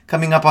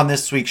Coming up on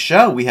this week's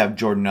show, we have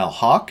Jordan L.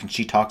 Hawk, and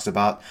she talks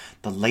about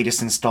the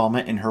latest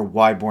installment in her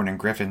Wyborn and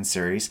Griffin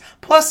series.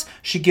 Plus,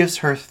 she gives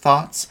her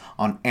thoughts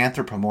on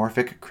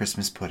anthropomorphic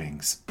Christmas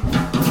puddings.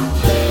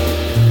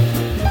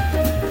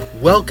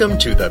 Welcome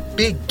to the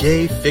Big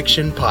Gay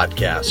Fiction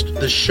Podcast,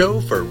 the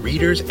show for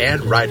readers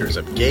and writers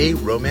of gay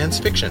romance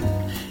fiction.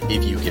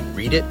 If you can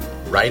read it,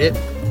 write it,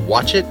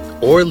 watch it,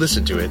 or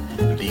listen to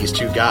it, these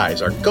two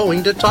guys are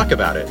going to talk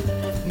about it.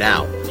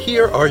 Now,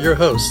 here are your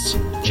hosts,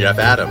 Jeff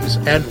Adams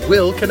and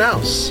Will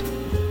Knaus.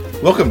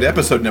 Welcome to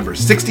episode number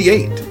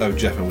 68 of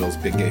Jeff and Will's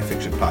Big Gay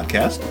Fiction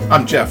Podcast.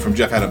 I'm Jeff from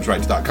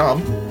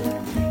JeffAdamsWrites.com.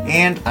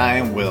 And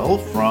I'm Will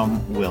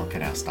from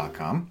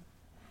WillKnaus.com.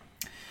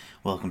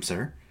 Welcome,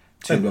 sir.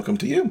 And welcome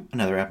to you.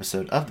 Another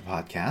episode of the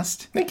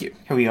podcast. Thank you.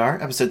 Here we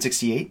are, episode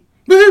 68.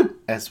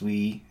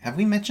 Woohoo! Have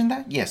we mentioned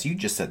that? Yes, you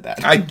just said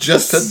that. I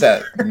just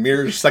said that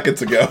mere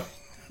seconds ago.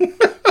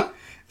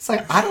 It's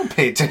like, I don't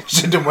pay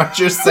attention to what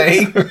you're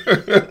saying.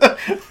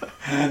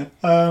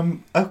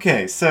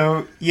 Okay,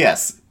 so,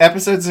 yes,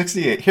 episode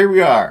 68. Here we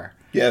are.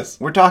 Yes.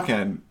 We're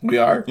talking. We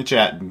are. You're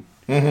chatting.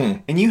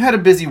 Mm-hmm. And you had a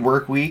busy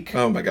work week.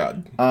 Oh, my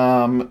God.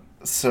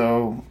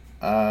 So,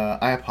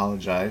 I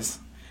apologize.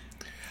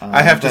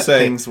 I have to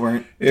say, things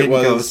didn't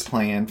go as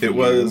planned. It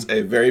was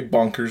a very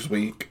bonkers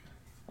week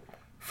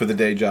for the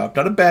day job.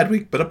 Not a bad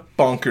week, but a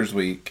bonkers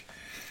week.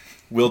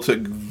 Will took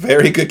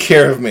very good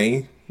care of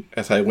me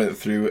as I went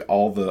through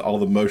all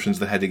the motions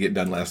that had to get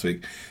done last week.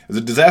 It was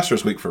a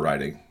disastrous week for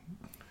writing.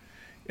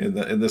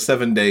 In the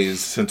 7 days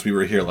since we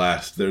were here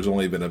last, there's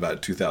only been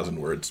about 2,000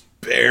 words,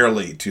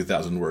 barely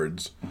 2,000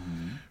 words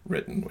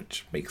written,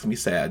 which makes me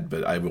sad,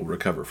 but I will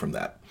recover from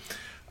that.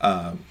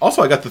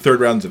 Also, I got the third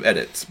rounds of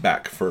edits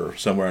back for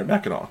Somewhere in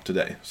Mackinac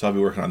today, so I'll be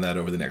working on that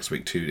over the next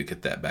week too to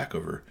get that back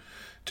over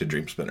to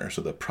Dreamspinner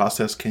so the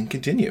process can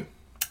continue.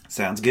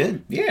 Sounds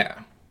good.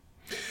 Yeah.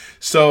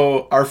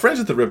 So, our friends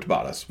at the Ripped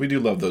Bodice, we do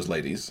love those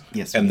ladies.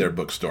 Yes, and their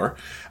bookstore.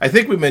 I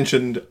think we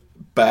mentioned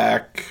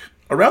back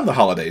around the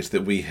holidays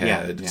that we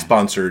had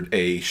sponsored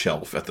a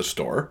shelf at the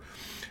store.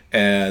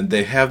 And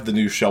they have the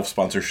new shelf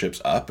sponsorships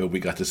up, and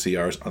we got to see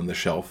ours on the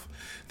shelf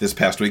this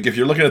past week. If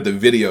you're looking at the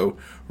video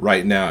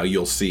right now,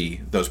 you'll see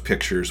those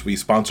pictures. We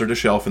sponsored a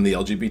shelf in the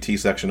LGBT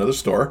section of the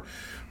store,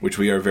 which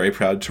we are very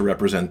proud to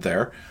represent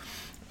there.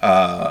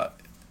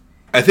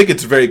 I think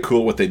it's very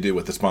cool what they do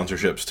with the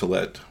sponsorships to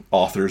let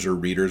authors or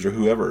readers or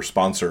whoever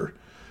sponsor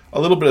a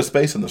little bit of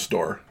space in the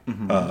store.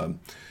 Mm-hmm.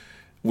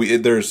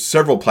 There's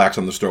several plaques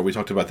on the store. We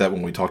talked about that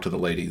when we talked to the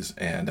ladies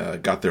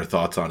and got their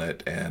thoughts on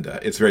it. And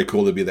it's very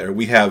cool to be there.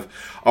 We have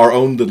our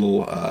own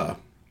little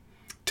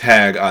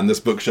tag on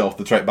this bookshelf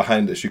that's right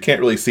behind us. You can't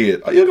really see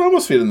it. You can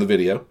almost see it in the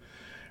video.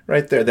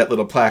 Right there, that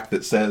little plaque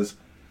that says,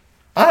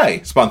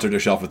 I sponsored a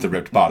shelf with the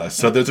Ripped Bodice.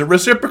 So there's a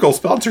reciprocal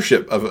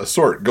sponsorship of a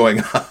sort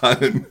going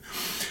on.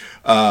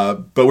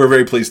 But we're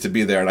very pleased to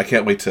be there, and I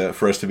can't wait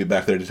for us to be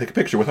back there to take a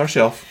picture with our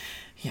shelf.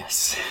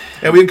 Yes.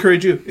 And we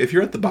encourage you, if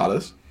you're at the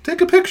Bodice,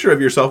 take a picture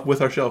of yourself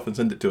with our shelf and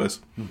send it to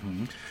us.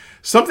 Mm-hmm.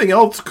 Something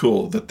else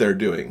cool that they're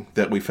doing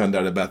that we found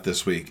out about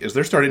this week is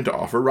they're starting to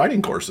offer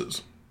writing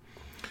courses.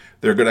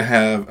 They're going to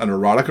have an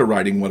Erotica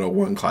Writing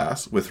 101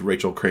 class with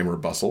Rachel Kramer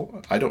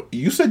Bussell.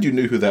 You said you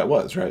knew who that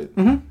was, right?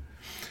 Mm-hmm.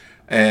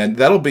 And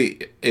that'll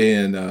be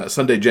in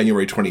Sunday,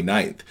 January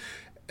 29th.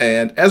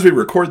 And as we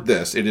record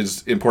this, it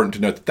is important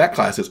to note that that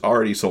class is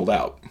already sold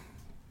out.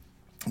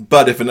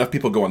 But if enough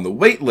people go on the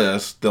wait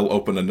list, they'll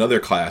open another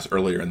class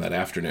earlier in that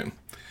afternoon.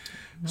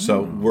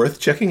 So worth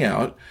checking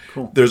out.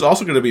 Cool. There's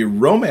also going to be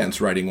Romance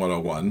Writing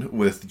 101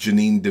 with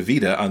Janine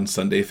DeVita on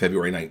Sunday,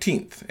 February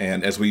 19th.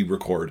 And as we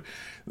record,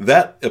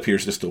 that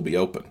appears to still be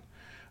open.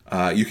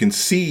 You can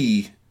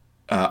see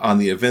on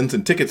the events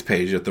and tickets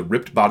page at the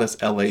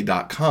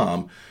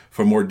rippedbodicela.com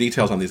for more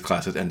details on these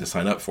classes and to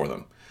sign up for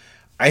them.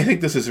 I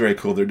think this is very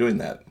cool they're doing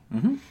that.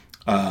 Mm-hmm.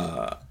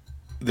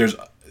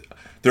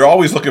 They're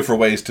always looking for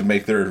ways to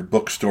make their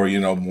bookstore,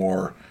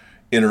 more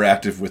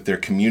interactive with their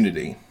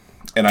community.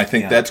 And I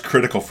think that's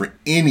critical for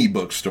any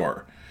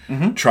bookstore,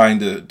 trying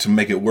to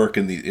make it work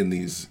in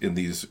these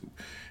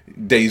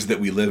days that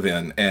we live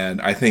in. And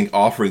I think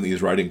offering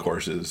these writing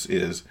courses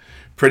is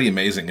pretty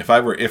amazing. If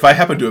I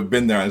happened to have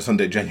been there on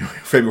Sunday,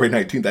 February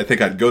 19th, I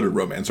think I'd go to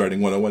Romance Writing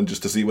 101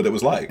 just to see what it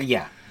was like.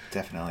 Yeah,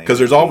 definitely. Because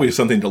there's always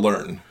something to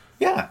learn.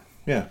 Yeah.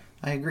 Yeah.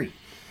 I agree.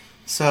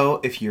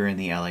 So, if you're in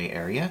the LA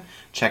area,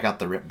 check out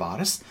the Ripped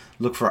Bodice.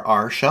 Look for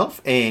our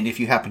shelf. And if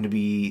you happen to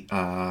be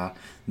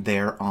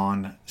there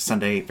on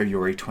Sunday,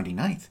 February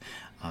 29th,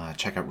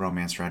 check out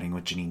Romance Writing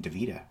with Janine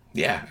DeVita.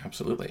 Yeah,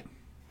 absolutely.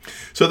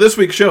 So this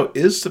week's show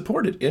is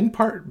supported in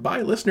part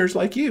by listeners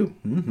like you.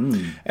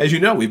 Mm-hmm. As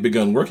you know, we've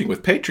begun working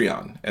with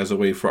Patreon as a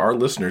way for our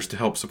listeners to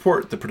help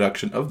support the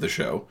production of the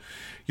show.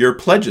 Your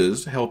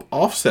pledges help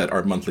offset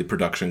our monthly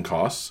production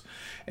costs.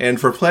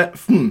 And for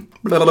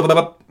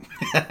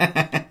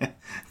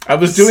I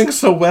was doing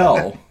so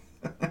well.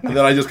 And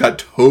then I just got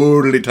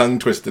totally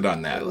tongue-twisted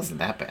on that. It wasn't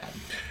that bad.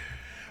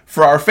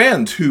 For our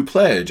fans who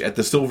pledge at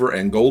the silver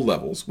and gold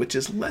levels, which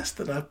is less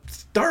than a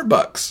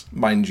Starbucks,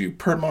 mind you,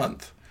 per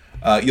month,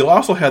 you'll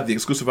also have the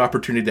exclusive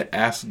opportunity to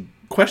ask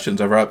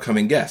questions of our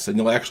upcoming guests. And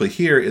you'll actually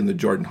hear in the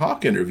Jordan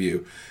Hawk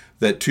interview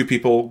that 2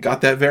 people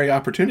got that very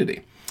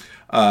opportunity.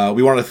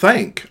 We want to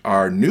thank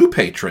our new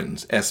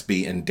patrons,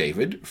 SB and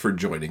David, for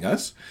joining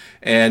us.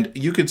 And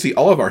you can see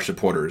all of our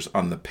supporters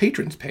on the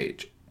patrons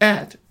page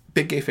at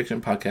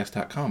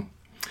biggayfictionpodcast.com.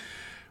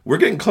 We're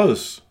getting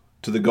close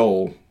to the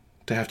goal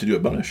to have to do a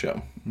bonus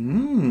show.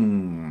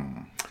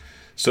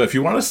 So if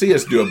you want to see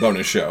us do a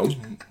bonus show,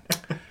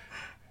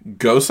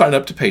 go sign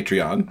up to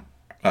Patreon.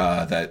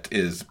 That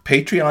is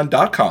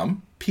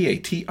patreon.com,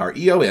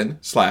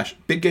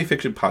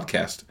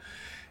 patreon/biggayfictionpodcast.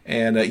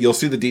 And you'll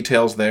see the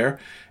details there.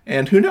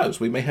 And who knows,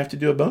 we may have to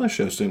do a bonus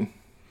show soon.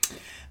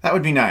 That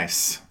would be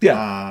nice.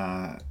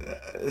 Yeah.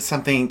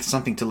 Something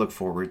to look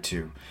forward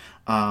to.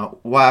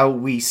 While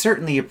we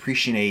certainly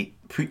appreciate...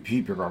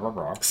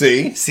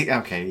 See?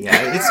 Okay,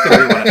 yeah, it's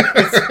going to be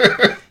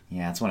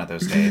it's one of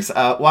those days.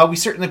 While we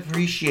certainly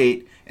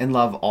appreciate and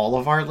love all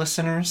of our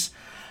listeners,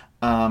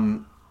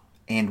 and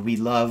we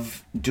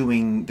love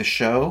doing the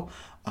show,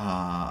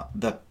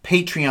 the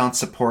Patreon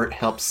support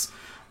helps,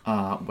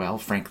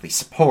 frankly,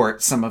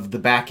 support some of the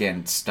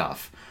back-end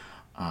stuff,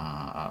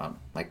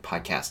 like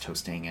podcast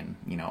hosting and,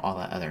 all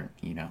that other,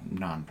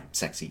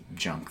 non-sexy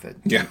junk that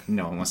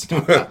no one wants to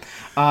talk about.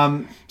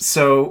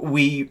 So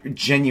we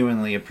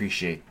genuinely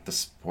appreciate the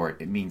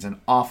support. It means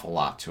an awful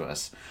lot to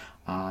us.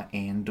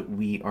 And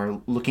we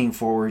are looking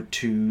forward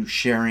to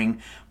sharing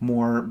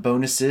more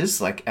bonuses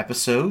like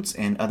episodes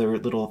and other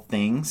little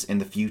things in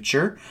the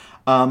future.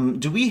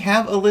 Do we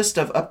have a list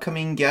of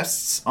upcoming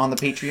guests on the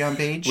Patreon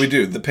page? We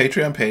do. The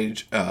Patreon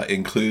page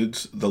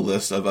includes the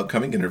list of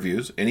upcoming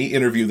interviews. Any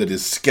interview that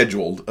is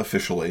scheduled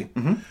officially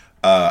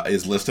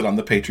is listed on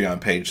the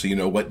Patreon page, so you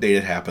know what date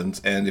it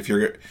happens. And if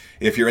you're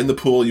in the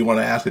pool, you want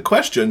to ask a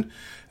question,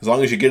 as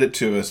long as you get it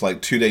to us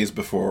like 2 days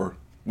before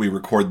we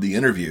record the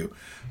interview,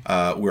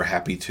 we're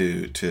happy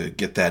to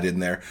get that in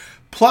there.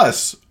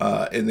 Plus,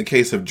 in the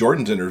case of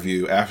Jordan's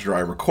interview, after I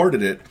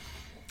recorded it,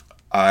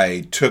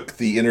 I took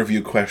the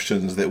interview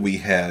questions that we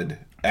had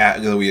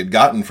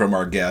gotten from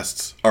our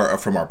guests, or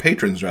from our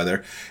patrons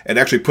rather, and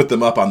actually put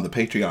them up on the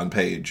Patreon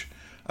page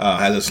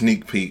as a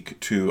sneak peek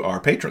to our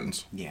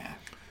patrons. Yeah.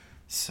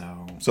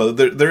 So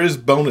there is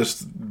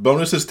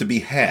bonuses to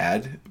be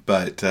had,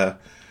 but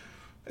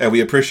and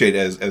we appreciate,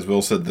 as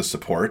Will said, the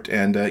support,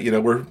 and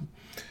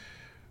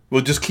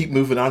we'll just keep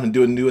moving on and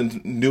doing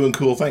new and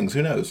cool things.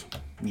 Who knows?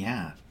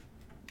 Yeah.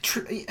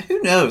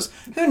 Who knows?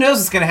 Who knows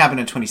what's going to happen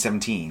in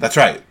 2017? That's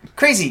right.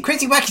 Crazy,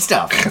 wacky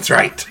stuff. That's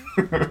right.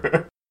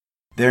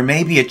 There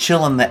may be a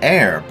chill in the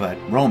air, but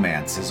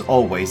romance is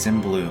always in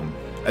bloom.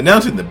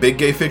 Announcing the Big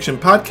Gay Fiction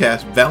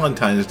Podcast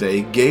Valentine's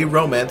Day Gay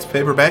Romance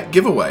Paperback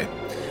Giveaway.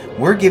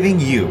 We're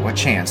giving you a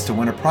chance to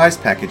win a prize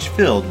package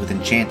filled with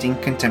enchanting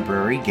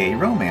contemporary gay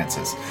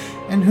romances.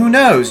 And who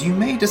knows, you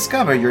may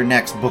discover your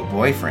next book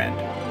boyfriend.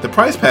 The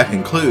prize pack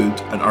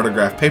includes an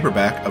autographed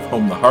paperback of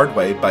Home the Hard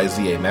Way by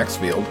Z.A.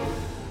 Maxfield,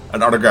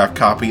 an autographed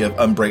copy of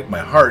Unbreak My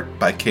Heart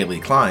by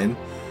Kaylee Klein,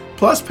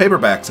 plus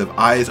paperbacks of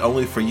Eyes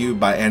Only for You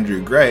by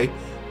Andrew Gray,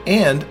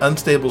 and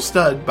Unstable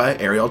Stud by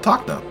Ariel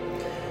Tachna.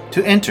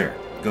 To enter,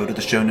 go to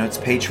the show notes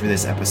page for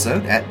this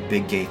episode at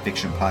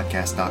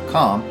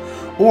biggayfictionpodcast.com,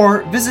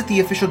 or visit the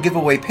official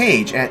giveaway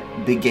page at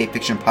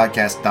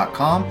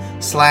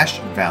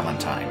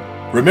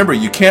biggayfictionpodcast.com/Valentine. Remember,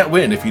 you can't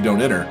win if you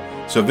don't enter,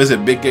 so visit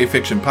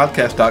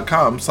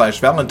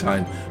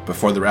biggayfictionpodcast.com/Valentine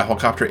before the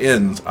Rafflecopter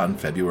ends on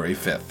February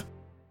 5th.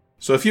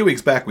 So a few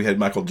weeks back, we had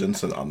Michael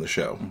Jensen on the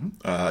show,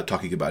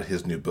 talking about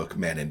his new book,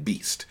 Man and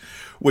Beast,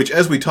 which,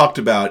 as we talked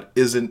about,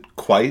 isn't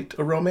quite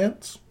a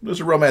romance. There's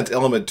a romance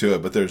element to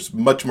it, but there's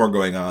much more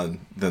going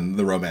on than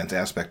the romance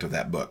aspect of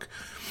that book.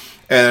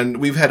 And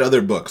we've had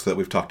other books that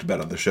we've talked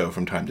about on the show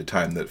from time to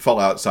time that fall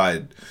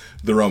outside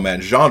the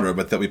romance genre,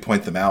 but that we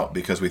point them out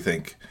because we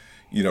think,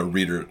 our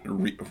readers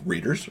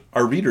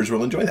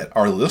will enjoy that.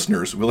 Our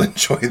listeners will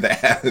enjoy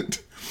that.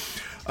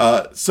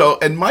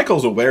 And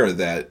Michael's aware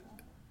that,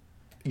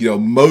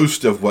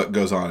 most of what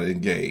goes on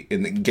in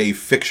the gay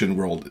fiction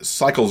world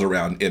cycles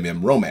around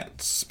MM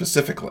romance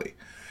specifically.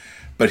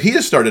 But he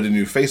has started a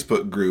new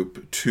Facebook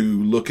group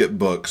to look at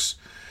books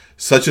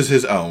such as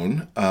his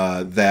own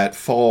that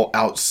fall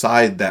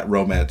outside that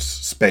romance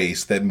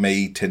space that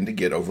may tend to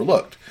get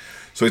overlooked.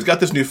 So he's got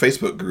this new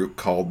Facebook group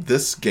called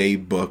This Gay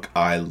Book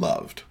I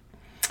Loved.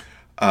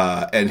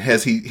 And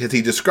as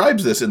he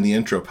describes this in the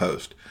intro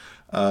post,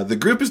 the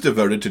group is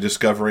devoted to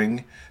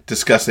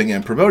discussing,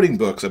 and promoting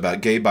books about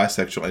gay,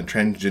 bisexual, and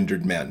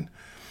transgendered men.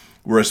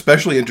 We're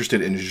especially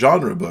interested in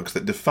genre books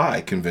that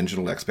defy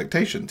conventional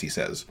expectations, he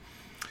says.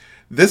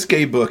 This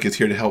gay book is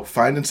here to help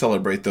find and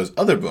celebrate those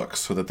other books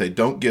so that they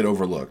don't get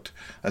overlooked,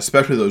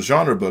 especially those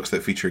genre books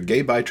that feature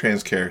gay, bi,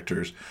 trans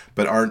characters,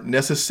 but aren't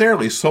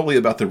necessarily solely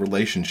about the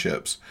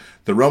relationships,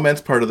 the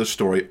romance part of the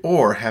story,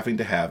 or having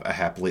to have a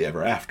happily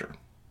ever after.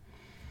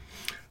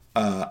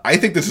 I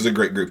think this is a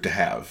great group to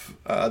have.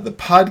 The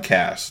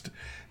podcast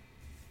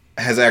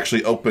has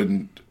actually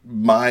opened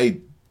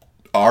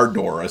our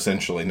door,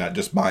 essentially, not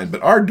just mine,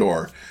 but our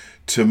door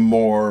to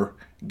more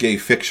gay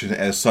fiction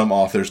as some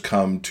authors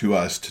come to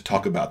us to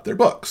talk about their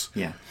books.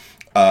 Yeah.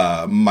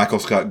 Michael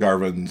Scott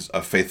Garvin's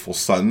A Faithful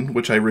Son,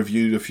 which I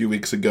reviewed a few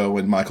weeks ago,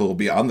 and Michael will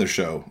be on the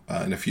show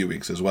in a few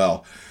weeks as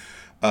well.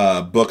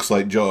 Books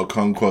like Joe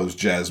Okonkwo's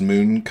Jazz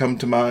Moon come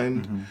to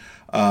mind,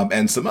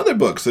 and some other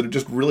books that are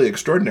just really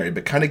extraordinary,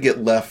 but kind of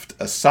get left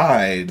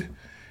aside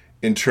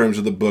in terms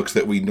of the books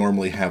that we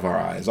normally have our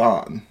eyes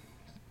on.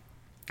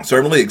 So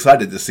I'm really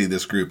excited to see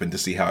this group and to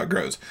see how it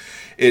grows.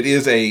 It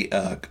is I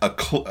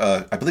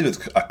believe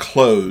it's a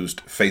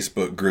closed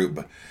Facebook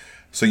group,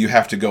 so you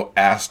have to go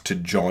ask to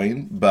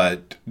join,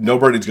 but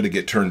nobody's going to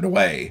get turned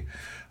away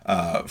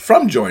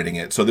from joining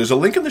it. So there's a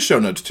link in the show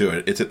notes to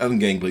it. It's an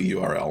ungangly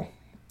URL.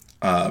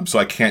 So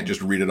I can't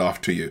just read it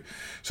off to you.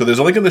 So there's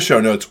a link in the show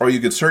notes, or you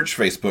could search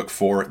Facebook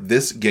for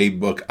This Gay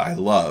Book I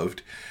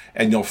Loved,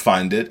 and you'll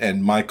find it.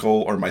 And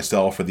Michael or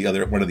myself or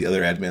one of the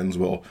other admins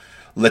will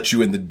let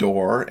you in the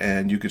door,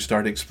 and you could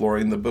start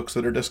exploring the books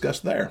that are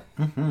discussed there.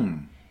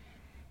 Mm-hmm.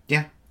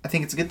 Yeah, I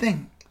think it's a good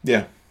thing.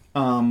 Yeah.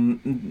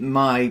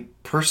 My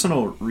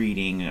personal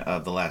reading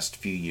of the last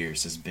few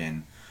years has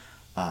been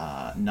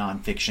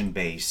nonfiction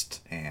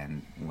based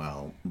and,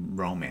 well,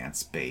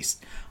 romance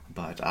based.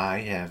 But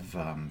I have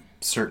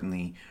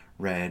certainly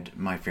read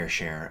my fair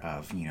share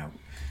of,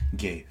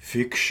 gay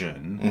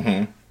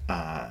fiction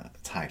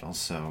titles.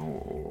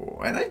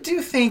 So, and I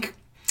do think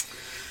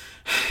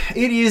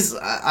it is,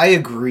 I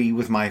agree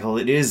with Michael,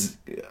 it is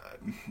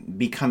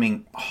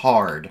becoming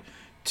hard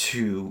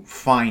to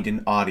find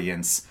an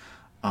audience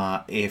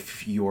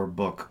if your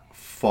book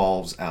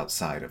falls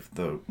outside of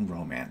the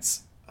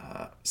romance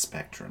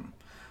spectrum.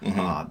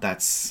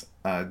 That's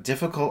a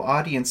difficult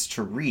audience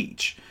to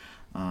reach.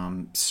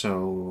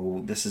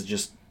 So this is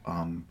just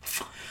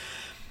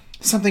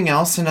something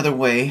else, another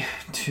way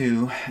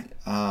to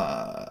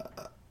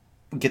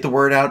get the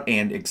word out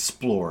and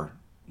explore,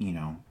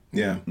 new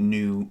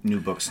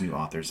books, new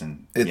authors,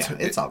 and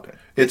it's all good.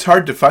 It's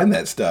hard to find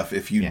that stuff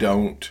if you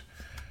don't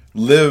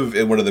live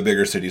in one of the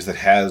bigger cities that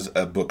has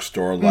a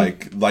bookstore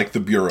like the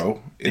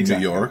Bureau in New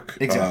York.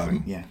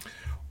 Exactly.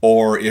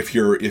 Or if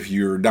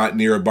you're not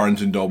near a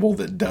Barnes and Noble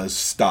that does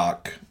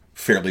stock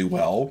fairly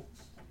well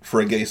for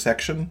a gay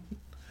section.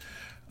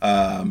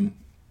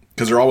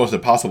 Because they're almost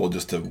impossible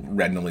just to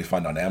randomly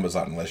find on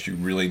Amazon unless you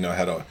really know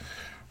how to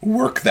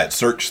work that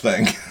search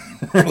thing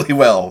really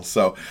well.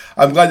 So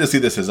I'm glad to see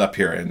this is up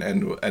here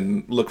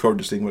and look forward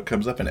to seeing what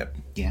comes up in it.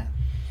 Yeah.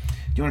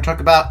 Do you want to talk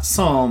about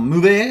some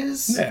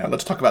movies? Yeah,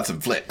 let's talk about some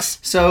flicks.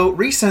 So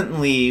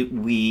recently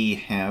we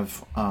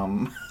have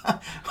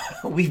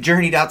we've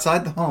journeyed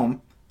outside the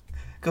home.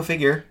 Go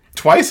figure.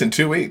 Twice in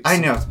 2 weeks. I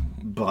know.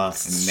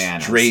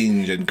 Bananas.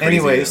 Strange and crazy.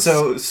 Anyway,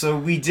 so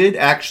we did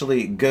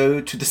actually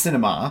go to the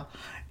cinema,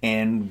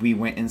 and we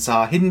went and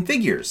saw Hidden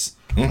Figures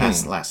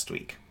last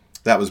week.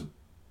 That was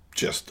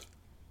just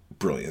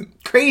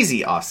brilliant.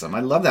 Crazy awesome. I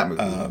love that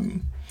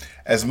movie.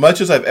 As much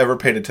as I've ever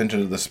paid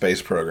attention to the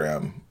space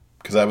program,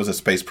 because I was a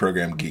space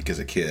program geek as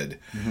a kid,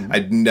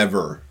 I'd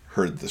never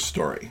heard the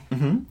story.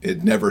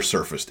 It never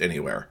surfaced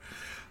anywhere.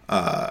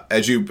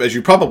 As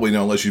you probably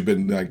know, unless you've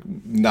been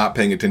not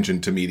paying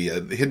attention to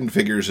media, Hidden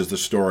Figures is the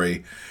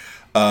story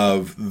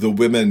of the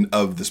women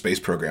of the space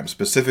program,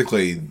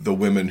 specifically the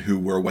women who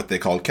were what they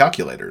called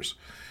calculators.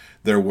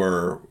 There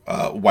were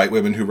white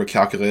women who were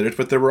calculators,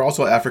 but there were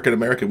also African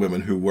American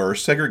women who were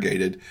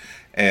segregated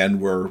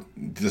and were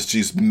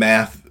these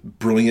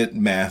brilliant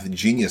math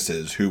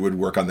geniuses who would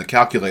work on the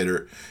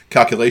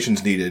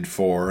calculations needed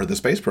for the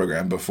space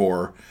program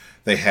before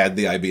they had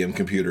the IBM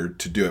computer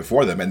to do it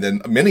for them. And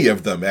then many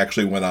of them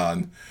actually went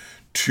on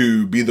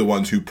to be the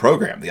ones who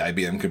programmed the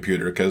IBM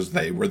computer because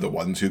they were the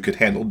ones who could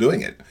handle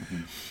doing it.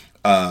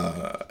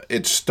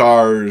 It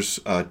stars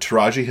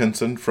Taraji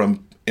Henson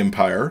from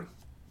Empire,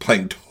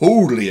 playing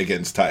totally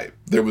against type.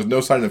 There was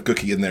no sign of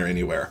Cookie in there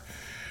anywhere.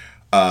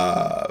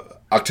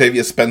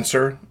 Octavia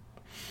Spencer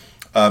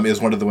is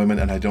one of the women,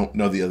 and I don't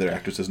know the other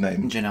actress's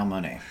name. Janelle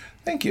Monáe.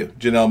 Thank you.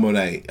 Janelle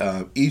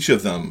Monáe. Each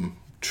of them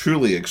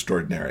truly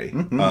extraordinary,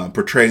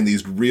 portraying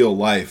these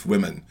real-life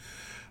women.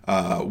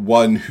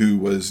 One who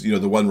was,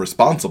 the one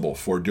responsible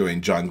for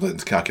doing John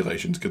Glenn's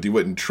calculations because he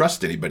wouldn't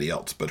trust anybody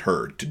else but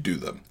her to do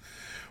them.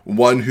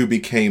 One who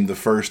became the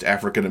first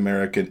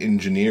African-American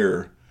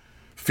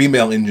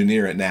female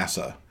engineer at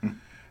NASA.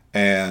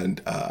 And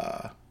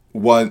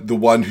the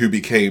one who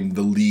became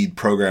the lead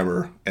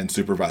programmer and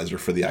supervisor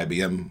for the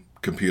IBM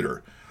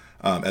computer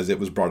as it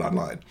was brought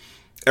online.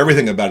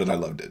 Everything about it, I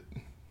loved it.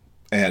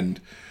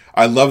 And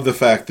I love the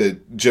fact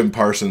that Jim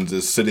Parsons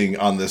is sitting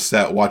on this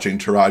set watching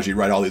Taraji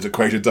write all these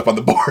equations up on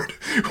the board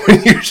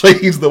when usually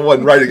he's the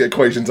one writing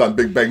equations on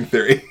Big Bang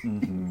Theory.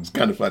 It's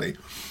kind of funny.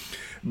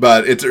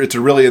 But it's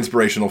a really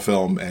inspirational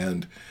film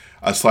and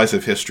a slice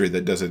of history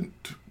that doesn't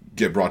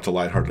get brought to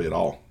light hardly at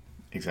all.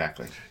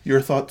 Exactly. Your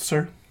thoughts,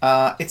 sir?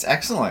 It's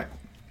excellent.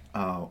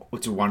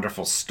 It's a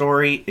wonderful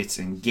story. It's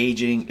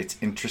engaging. It's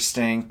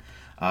interesting.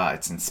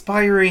 It's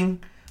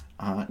inspiring.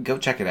 Go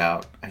check it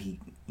out.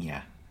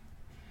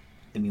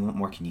 I mean, what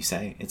more can you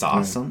say? It's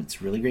awesome. Yeah.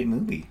 It's a really great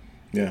movie.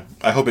 Yeah.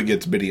 I hope it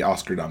gets many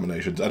Oscar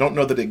nominations. I don't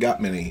know that it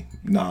got many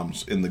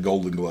noms in the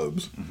Golden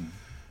Globes.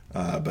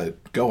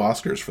 But go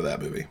Oscars for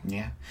that movie.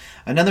 Yeah.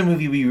 Another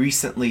movie we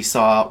recently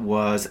saw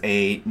was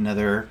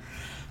another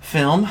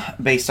film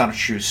based on a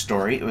true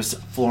story. It was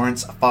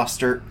Florence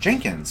Foster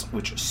Jenkins,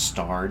 which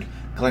starred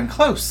Glenn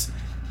Close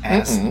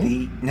as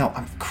the... No,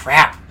 I'm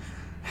crap.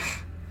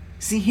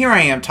 See, here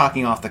I am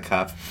talking off the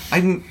cuff.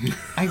 I need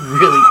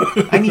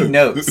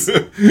notes.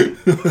 See,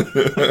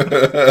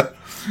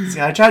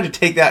 I tried to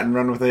take that and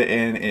run with it,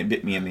 and it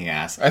bit me in the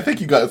ass. I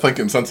think you got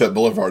thinking Sunset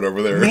Boulevard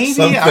over there.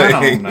 Maybe, I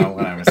don't know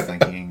what I was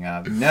thinking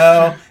of.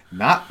 No,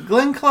 not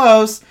Glenn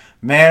Close.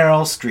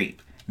 Meryl Streep.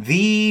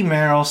 The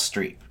Meryl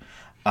Streep.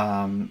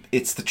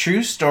 It's the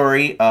true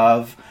story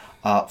of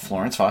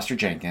Florence Foster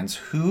Jenkins,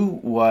 who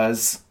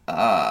was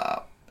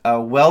a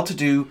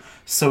well-to-do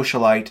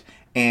socialite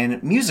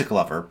and music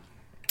lover.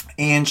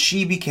 And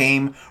she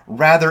became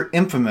rather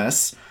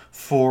infamous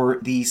for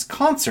these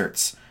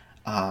concerts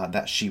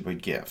that she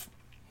would give.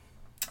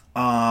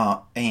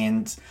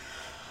 And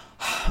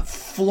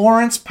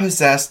Florence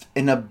possessed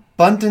an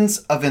abundance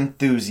of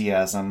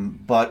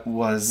enthusiasm, but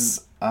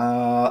was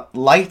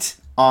light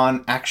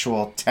on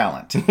actual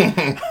talent.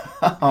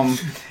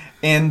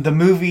 And the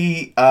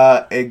movie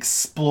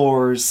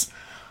explores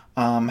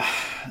her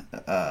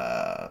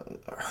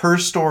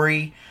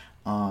story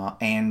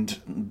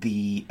and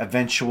the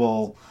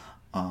eventual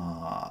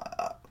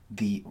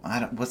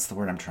what's the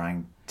word I'm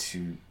trying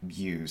to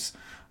use?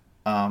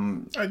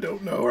 I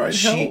don't know. Right?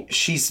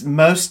 She's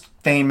most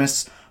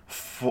famous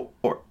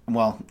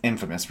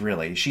infamous,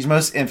 really. She's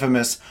most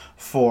infamous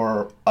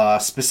for a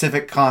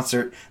specific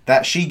concert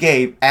that she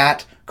gave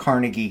at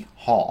Carnegie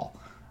Hall.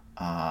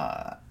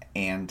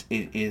 And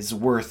it is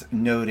worth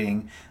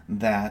noting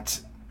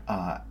that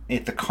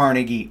at the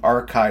Carnegie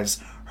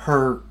Archives,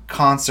 her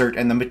concert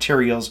and the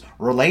materials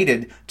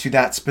related to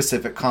that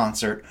specific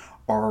concert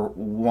are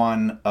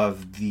one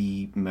of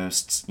the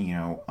most,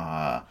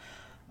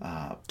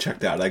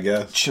 checked out, I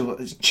guess.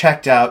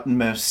 Checked out,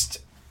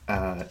 most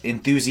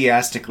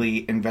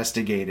enthusiastically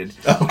investigated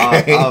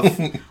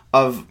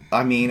of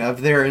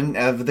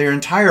their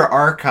entire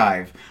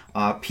archive.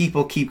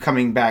 People keep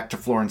coming back to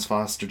Florence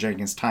Foster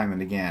Jenkins time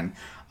and again.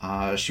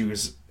 She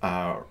was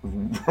a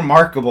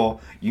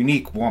remarkable,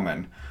 unique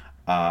woman,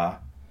 a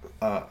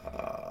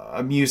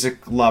music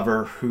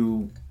lover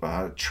who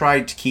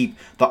tried to keep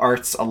the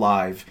arts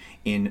alive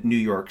in New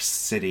York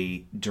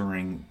City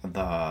during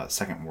the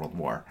Second World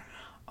War.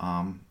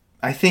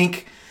 I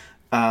think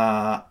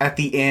at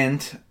the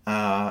end,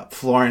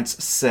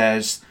 Florence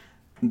says,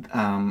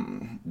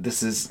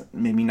 this is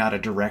maybe not a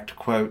direct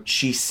quote,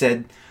 she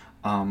said,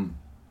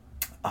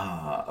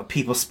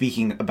 people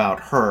speaking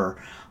about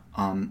her,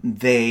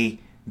 they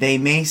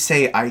may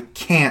say I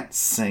can't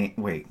sing.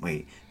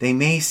 Wait. They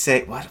may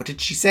say, what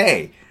did she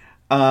say?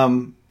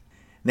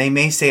 They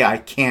may say I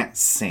can't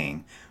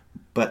sing,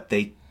 but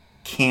they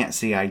can't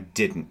say I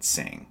didn't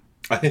sing.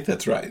 I think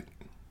that's right.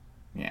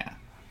 Yeah.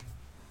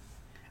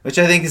 Which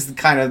I think is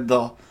kind of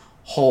the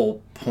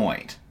whole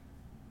point.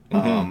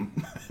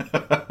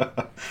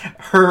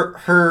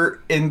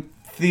 Her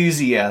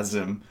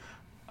enthusiasm.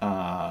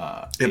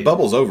 It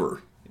bubbles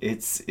over.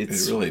 It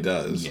really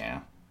does. Yeah.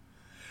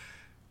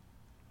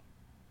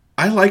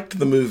 I liked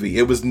the movie.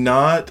 It was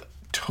not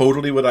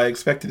totally what I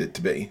expected it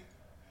to be.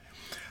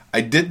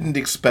 I didn't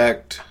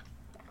expect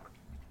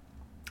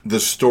the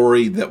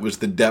story that was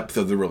the depth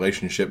of the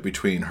relationship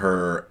between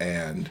her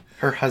and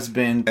her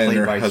husband,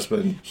 played by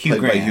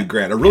Hugh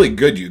Grant. A really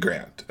good Hugh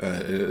Grant.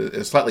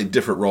 A slightly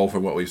different role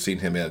from what we've seen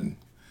him in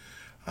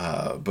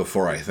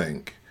before, I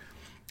think.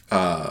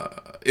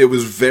 It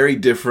was very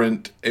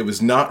different. It was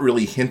not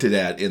really hinted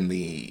at in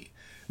the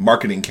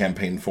marketing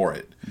campaign for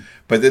it.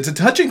 But it's a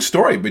touching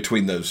story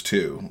between those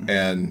two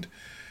and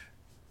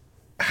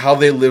how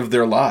they live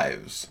their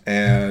lives.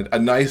 And a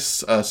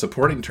nice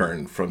supporting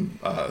turn from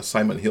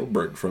Simon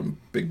Hilberg from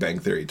Big Bang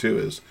Theory, too,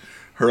 is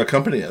her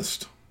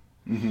accompanist.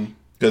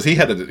 Because he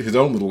had his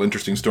own little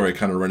interesting story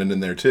kind of running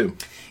in there, too.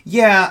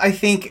 Yeah, I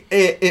think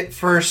at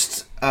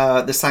first,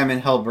 the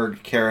Simon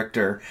Helberg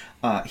character,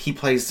 he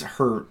plays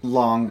her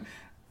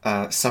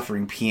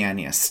long-suffering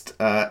pianist.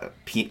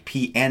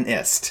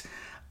 Pianist.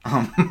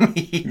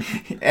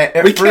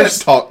 We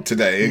can't talk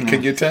today,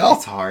 can you tell?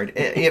 It's hard.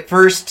 At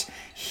first,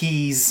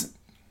 he's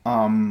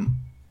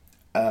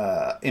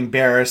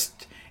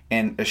embarrassed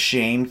and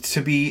ashamed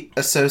to be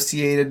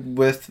associated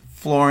with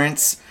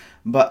Florence,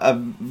 but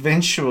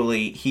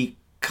eventually he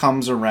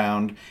comes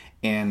around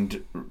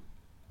and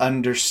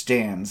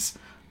understands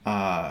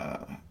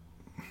her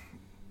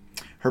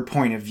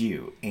point of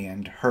view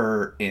and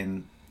her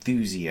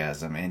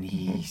enthusiasm, and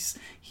he's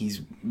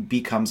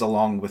becomes,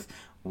 along with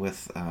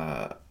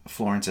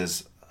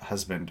Florence's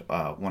husband,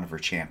 one of her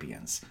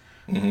champions.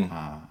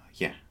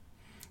 Yeah.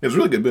 It was a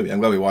really good movie. I'm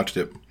glad we watched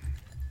it.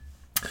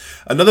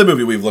 Another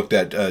movie we've looked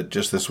at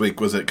just this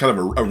week was kind of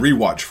a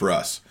rewatch for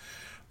us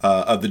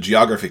of The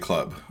Geography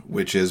Club,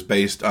 which is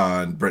based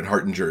on Brent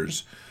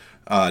Hartinger's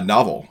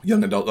novel,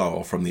 young adult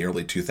novel from the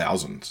early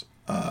 2000s.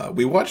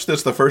 We watched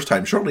this the first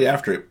time shortly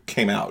after it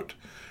came out,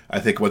 I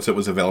think once it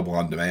was available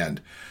on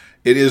demand.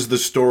 It is the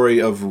story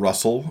of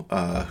Russell,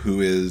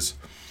 who is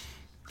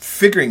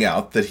figuring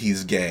out that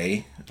he's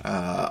gay,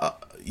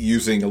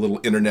 using a little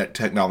internet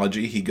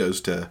technology. He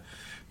goes to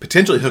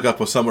potentially hook up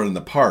with someone in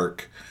the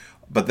park,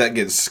 but that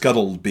gets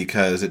scuttled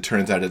because it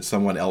turns out it's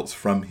someone else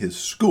from his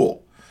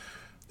school,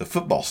 the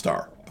football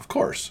star, of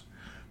course.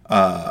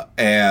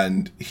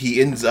 And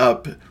he ends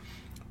up,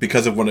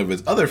 because of one of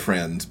his other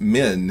friends,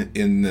 men,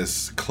 in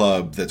this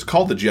club that's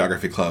called the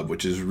Geography Club,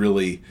 which is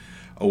really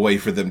a way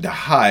for them to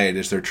hide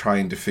as they're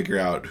trying to figure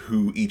out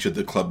who each of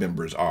the club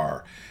members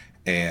are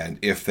and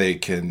if they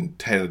can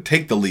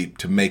take the leap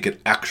to make an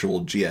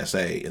actual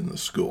GSA in the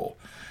school.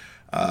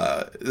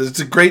 It's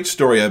a great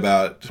story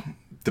about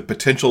the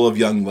potential of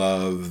young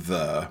love,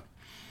 the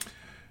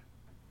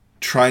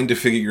trying to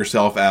figure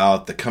yourself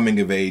out, the coming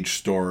of age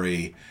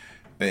story,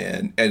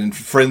 and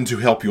friends who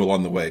help you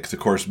along the way. Because, of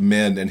course,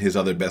 Men and his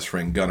other best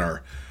friend,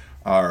 Gunnar,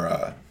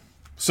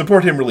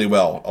 support him really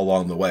well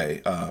along the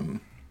way.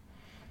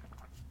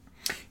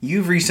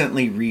 You've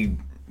recently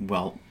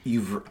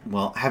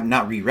have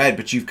not reread,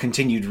 but you've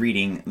continued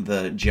reading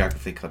the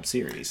Geography Club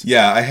series.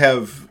 Yeah, I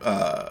have.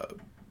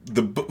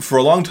 For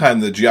a long time,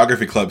 the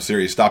Geography Club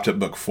series stopped at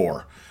book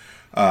 4.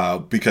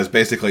 Because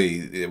basically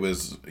it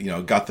was,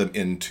 got them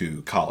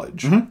into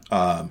college.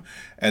 Mm-hmm.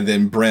 And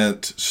then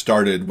Brent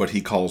started what he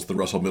calls the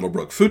Russell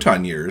Middlebrook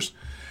Futon years.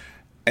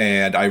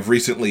 And I've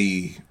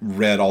recently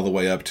read all the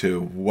way up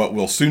to what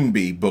will soon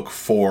be book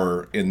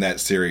 4 in that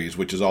series,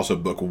 which is also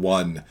book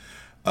 1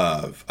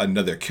 of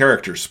another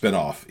character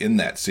spinoff in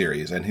that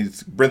series. And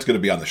Brent's going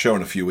to be on the show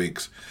in a few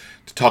weeks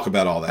to talk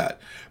about all that.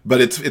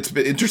 But it's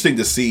been interesting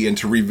to see and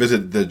to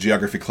revisit the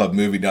Geography Club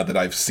movie now that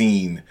I've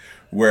seen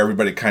where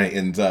everybody kind of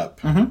ends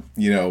up,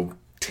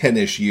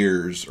 10-ish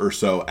years or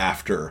so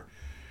after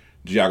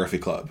Geography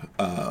Club.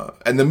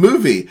 And the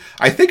movie,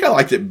 I think I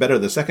liked it better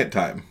the second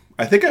time.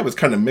 I think I was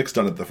kind of mixed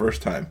on it the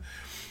first time.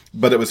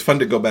 But it was fun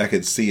to go back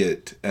and see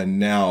it, and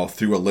now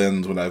through a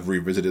lens when I've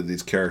revisited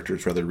these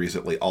characters rather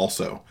recently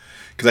also.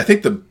 Because I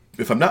think,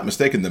 if I'm not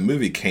mistaken, the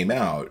movie came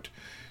out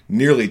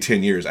nearly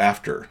 10 years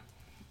after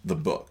the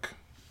book.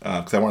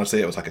 Because I want to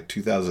say it was like a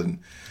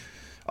 2011,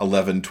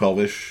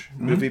 12-ish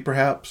movie,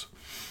 perhaps.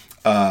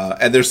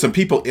 And there's some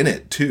people in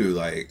it, too,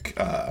 like,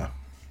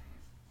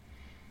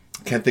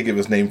 can't think of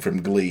his name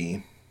from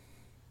Glee.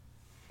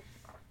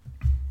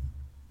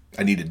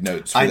 I needed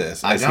notes for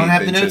this. I don't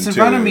have the notes in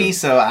front of me,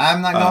 so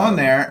I'm not going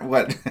there.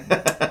 What?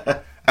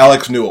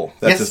 Alex Newell,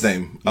 that's his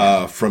name,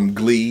 from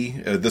Glee.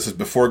 This is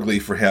before Glee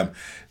for him.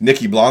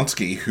 Nikki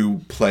Blonsky, who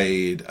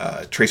played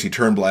Tracy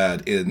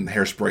Turnblad in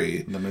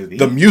Hairspray,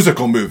 the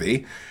musical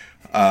movie.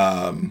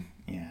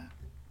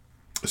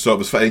 So it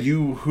was fun.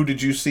 Who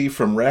did you see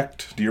from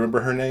Wrecked? Do you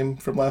remember her name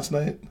from last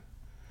night?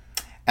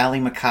 Ally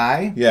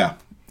Mackay? Yeah,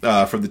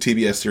 from the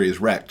TBS series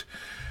Wrecked.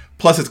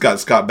 Plus, it's got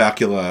Scott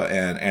Bakula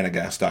and Anna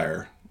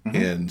Gasteyer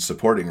in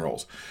supporting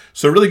roles.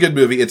 So, really good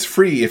movie. It's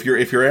free. If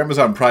you're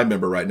Amazon Prime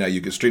member right now,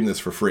 you can stream this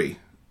for free.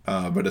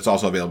 But it's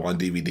also available on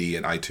DVD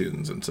and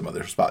iTunes and some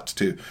other spots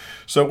too.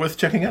 So, worth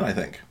checking out, I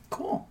think.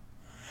 Cool.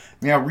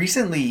 Now,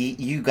 recently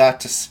you got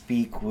to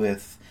speak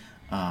with,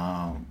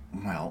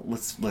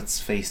 let's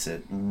face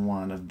it,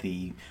 one of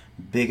the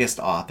biggest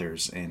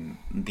authors in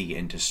the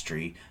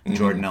industry,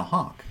 Jordan L.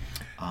 Hawk.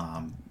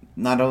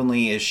 Not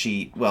only is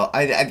she,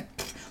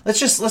 let's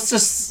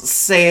just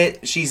say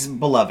it, she's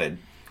beloved.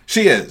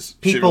 She is.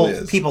 People she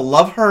really is. People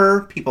love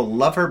her. People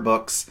love her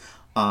books,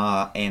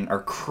 and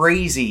are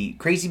crazy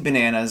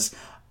bananas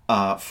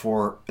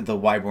for the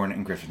Wyborn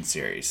and Griffin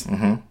series.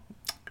 Mm-hmm.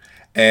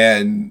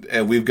 And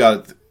we've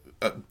got,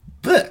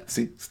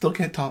 still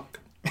can't talk.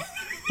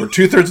 We're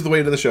 2/3 of the way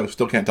into the show,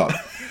 still can't talk.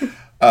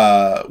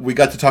 We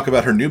got to talk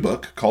about her new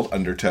book called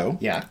Undertow,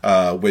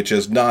 which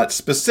is not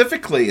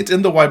specifically, it's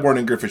in the Wyborn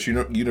and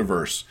Griffin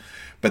universe,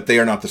 but they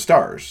are not the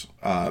stars.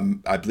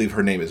 I believe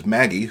her name is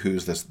Maggie,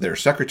 who's their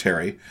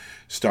secretary,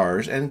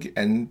 stars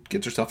and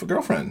gets herself a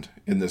girlfriend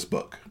in this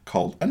book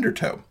called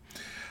Undertow.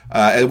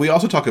 And we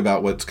also talk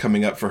about what's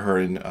coming up for her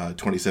in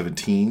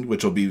 2017,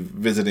 which will be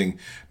visiting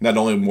not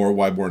only more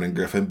Wyborn and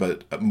Griffin,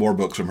 but more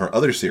books from her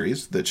other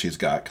series that she's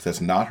got, because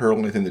that's not her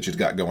only thing that she's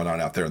got going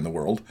on out there in the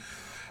world.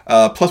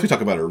 Plus, we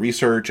talk about her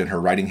research and her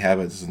writing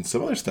habits and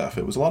some other stuff.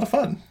 It was a lot of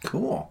fun.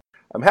 Cool.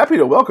 I'm happy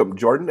to welcome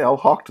Jordan L.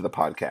 Hawk to the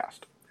podcast.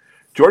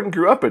 Jordan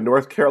grew up in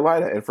North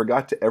Carolina and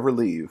forgot to ever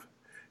leave.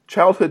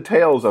 Childhood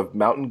tales of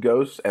mountain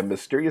ghosts and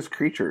mysterious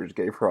creatures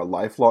gave her a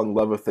lifelong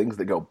love of things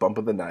that go bump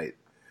in the night.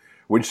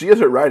 When she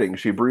isn't writing,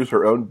 she brews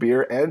her own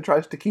beer and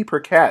tries to keep her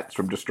cats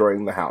from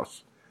destroying the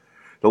house.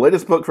 The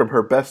latest book from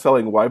her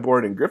best-selling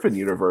Wyborn and Griffin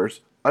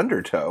universe,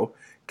 Undertow,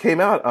 came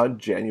out on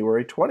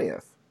January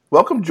 20th.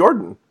 Welcome,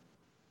 Jordan.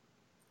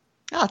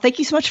 Oh, thank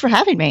you so much for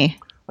having me.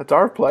 That's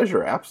our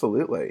pleasure,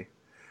 absolutely.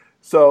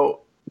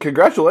 So,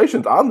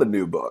 congratulations on the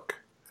new book.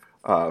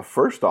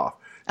 First off,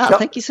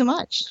 thank you so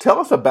much. Tell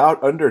us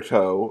about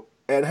Undertow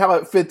and how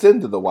it fits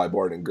into the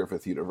Wyborn and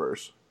Griffith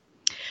universe.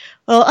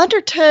 Well,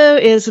 Undertow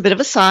is a bit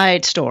of a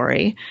side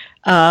story.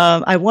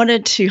 I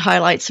wanted to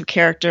highlight some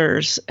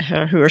characters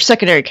who are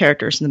secondary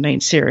characters in the main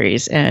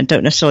series and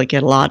don't necessarily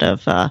get a lot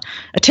of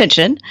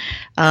attention.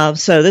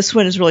 So this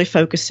one is really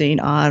focusing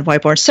on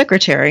Wyborn's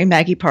secretary,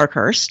 Maggie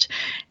Parkhurst,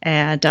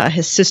 and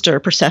his sister,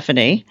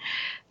 Persephone.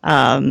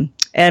 And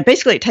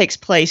basically it takes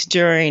place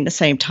during the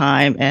same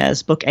time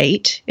as Book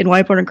 8 in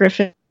Wyborn and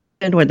Griffin,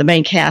 when the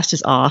main cast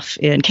is off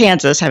in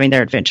Kansas having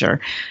their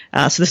adventure.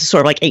 So this is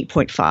sort of like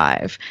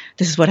 8.5.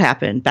 This is what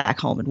happened back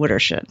home in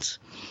Wittershins.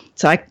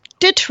 So I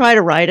did try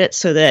to write it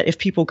so that if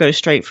people go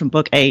straight from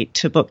Book 8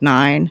 to Book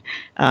 9,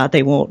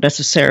 they won't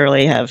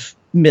necessarily have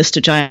missed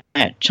a giant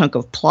chunk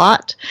of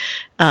plot,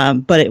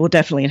 but it will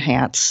definitely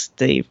enhance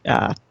the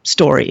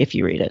story if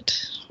you read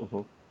it.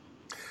 Mm-hmm.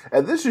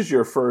 And this is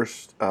your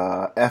first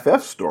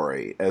FF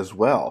story as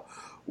well.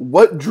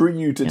 What drew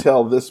you to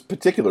tell this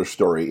particular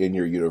story in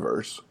your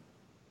universe?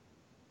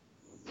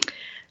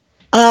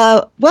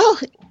 Well,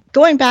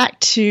 going back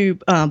to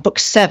Book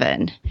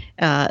 7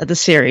 of the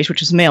series, which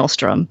was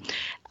Maelstrom,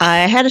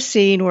 I had a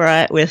scene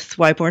with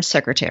Wyborn's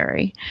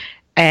secretary,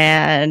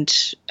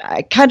 and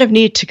I kind of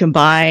need to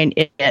combine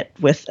it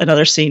with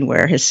another scene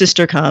where his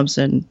sister comes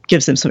and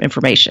gives them some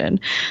information.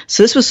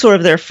 So this was sort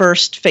of their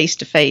first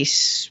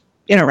face-to-face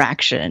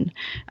interaction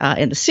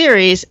in the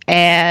series,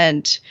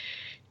 and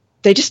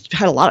they just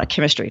had a lot of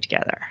chemistry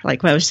together.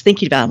 Like when I was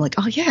thinking about it, I'm like,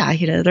 oh yeah,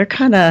 they're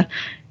kind of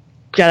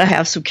got to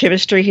have some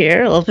chemistry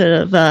here, a little bit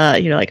of,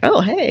 like,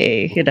 oh,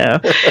 hey,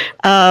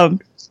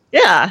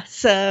 yeah,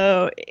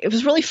 so it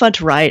was really fun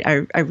to write.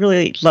 I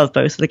really love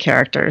both of the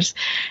characters,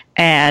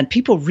 and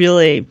people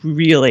really,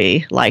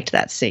 really liked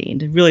that scene.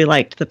 They really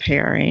liked the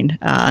pairing,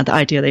 the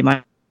idea they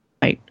might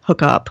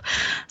hook up.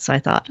 So I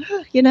thought,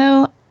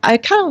 I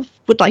kind of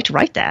would like to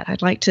write that.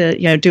 I'd like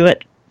to, do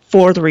it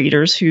for the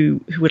readers who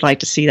would like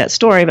to see that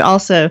story, but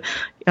also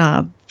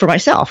for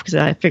myself, because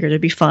I figured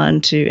it'd be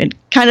fun and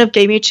kind of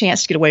gave me a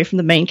chance to get away from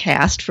the main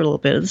cast for a little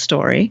bit of the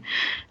story,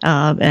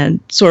 and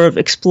sort of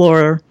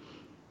explore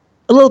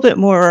a little bit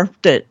more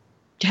that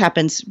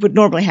would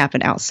normally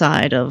happen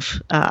outside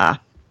of, off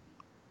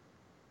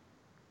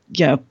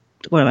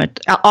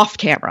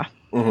camera.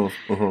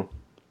 Mm-hmm, mm-hmm.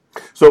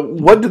 So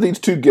what do these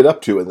two get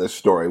up to in this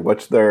story?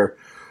 What's their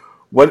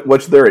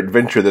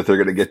adventure that they're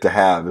going to get to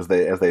have as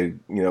they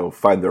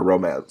find their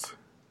romance?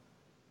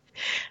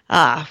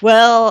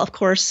 Well, of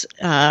course,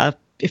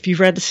 if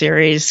you've read the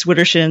series,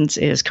 Wittershins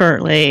is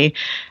currently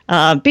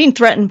being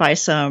threatened by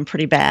some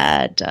pretty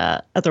bad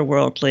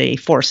otherworldly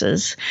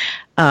forces.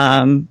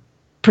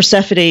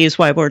 Persephone's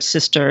Wyborn's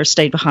sister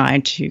stayed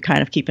behind to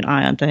kind of keep an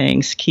eye on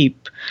things,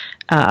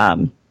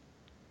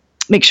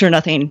 make sure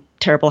nothing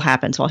terrible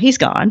happens while he's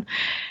gone.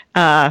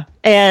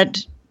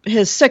 And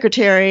his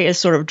secretary is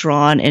sort of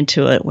drawn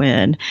into it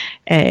when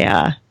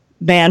a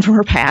man from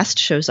her past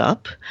shows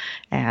up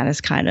and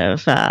is kind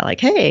of like,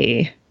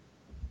 hey,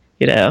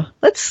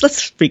 let's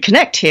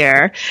reconnect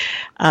here.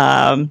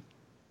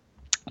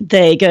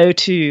 They go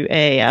to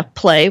a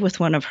play with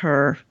one of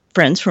her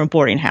friends from a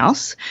boarding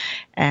house.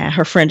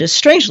 Her friend is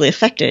strangely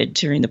affected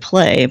during the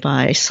play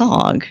by a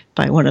song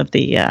by one of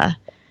the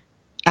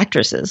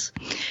actresses,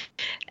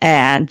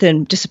 and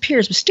then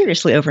disappears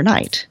mysteriously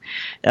overnight.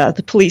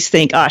 The police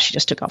think, she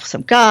just took off with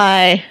some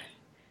guy.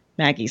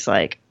 Maggie's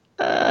like,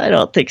 I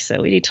don't think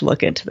so. We need to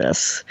look into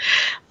this.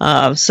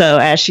 So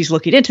as she's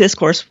looking into this, of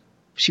course,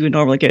 she would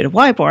normally go to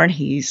Wyborn.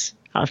 He's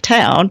out of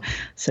town,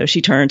 so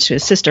she turns to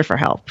his sister for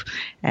help.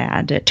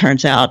 And it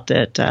turns out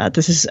that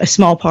this is a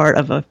small part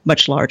of a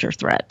much larger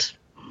threat.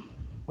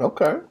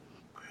 Okay.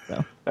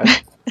 So.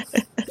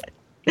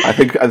 I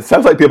think it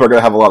sounds like people are going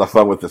to have a lot of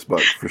fun with this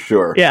book, for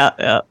sure.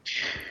 Yeah.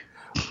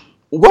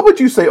 What would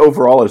you say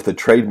overall is the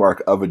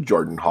trademark of a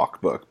Jordan Hawk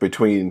book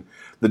between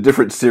the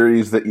different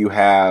series that you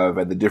have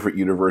and the different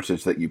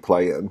universes that you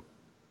play in?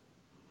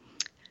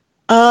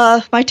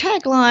 My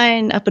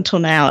tagline, up until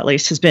now at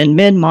least, has been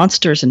Men,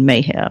 Monsters, and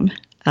Mayhem.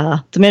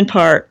 The men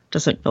part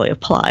doesn't really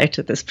apply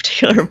to this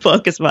particular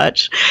book as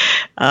much.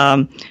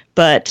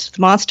 But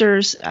the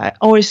monsters, I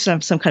always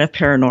have some kind of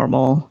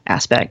paranormal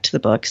aspect to the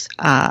books.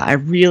 I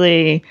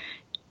really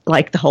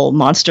like the whole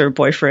monster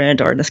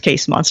boyfriend, or in this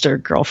case, monster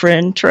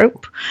girlfriend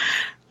trope.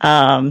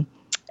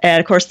 And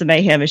of course, the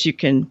mayhem, as you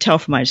can tell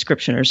from my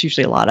description, there's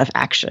usually a lot of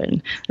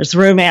action. There's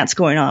romance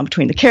going on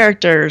between the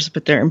characters,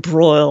 but they're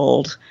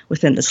embroiled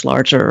within this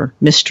larger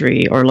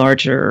mystery or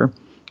larger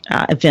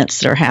events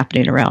that are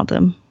happening around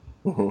them.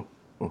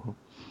 Mm-hmm. Mm-hmm.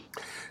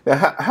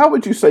 Now, how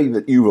would you say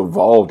that you've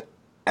evolved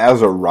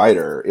as a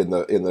writer in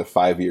the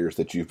 5 years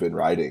that you've been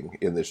writing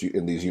in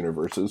these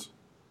universes?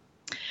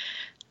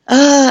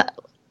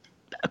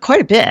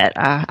 Quite a bit,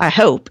 I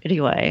hope,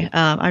 anyway.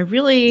 I've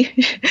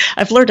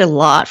learned a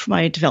lot from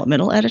my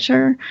developmental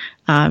editor.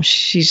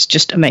 She's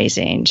just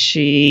amazing.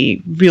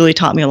 She really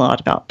taught me a lot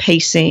about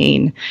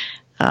pacing,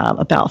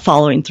 about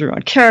following through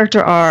on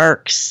character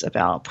arcs,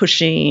 about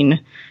pushing,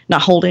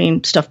 not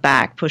holding stuff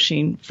back,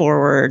 pushing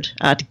forward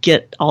to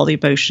get all the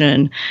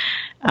emotion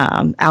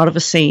out of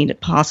a scene if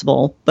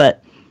possible.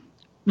 But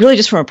really,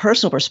 just from a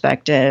personal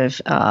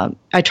perspective,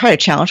 I try to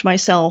challenge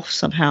myself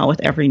somehow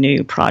with every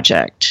new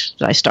project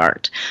that I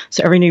start.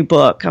 So every new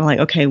book, I'm like,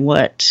 okay,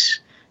 what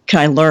can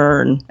I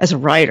learn as a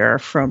writer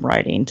from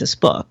writing this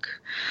book?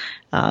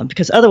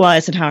 Because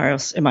otherwise, then how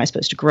else am I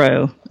supposed to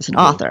grow as an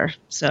author?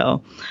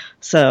 So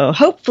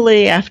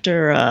hopefully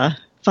after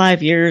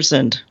 5 years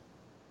and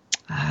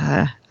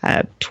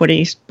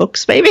 20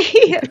 books, maybe,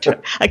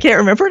 I can't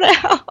remember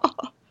now.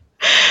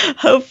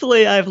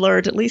 Hopefully I've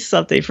learned at least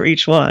something for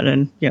each one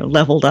and,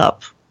 leveled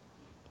up.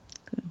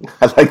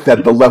 I like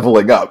that, the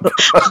leveling up.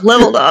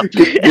 Leveled up.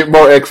 Get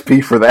more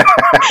XP for that.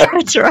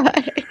 That's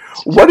right.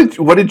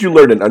 What did you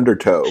learn in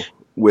Undertow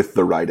with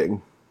the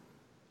writing?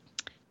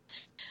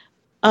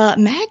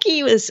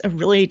 Maggie was a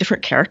really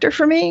different character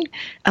for me.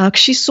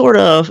 She's sort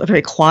of a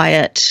very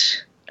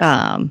quiet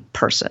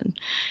person.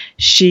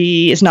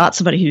 She is not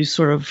somebody who's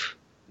sort of,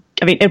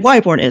 and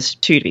Wyborn is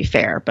too, to be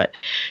fair, but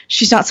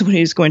she's not someone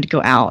who's going to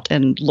go out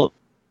and look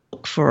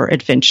for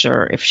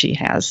adventure if she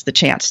has the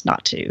chance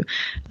not to.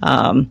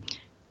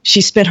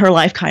 She spent her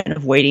life kind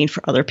of waiting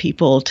for other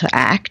people to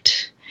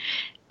act.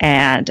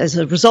 And as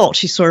a result,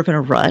 she's sort of in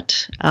a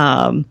rut.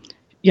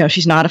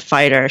 She's not a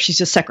fighter.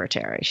 She's a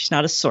secretary. She's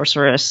not a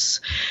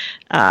sorceress.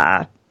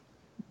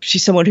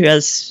 She's someone who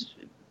has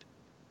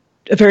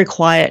a very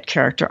quiet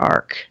character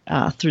arc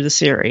through the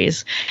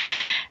series.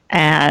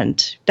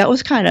 And that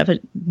was kind of a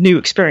new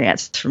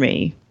experience for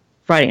me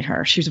writing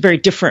her. She was a very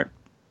different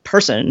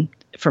person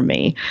for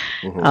me.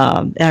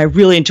 And I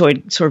really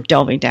enjoyed sort of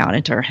delving down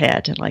into her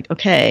head and like,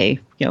 okay,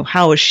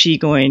 how is she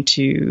going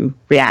to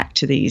react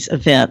to these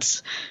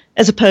events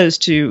as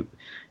opposed to,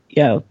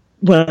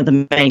 one of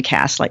the main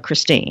cast like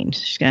Christine.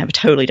 She's going to have a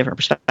totally different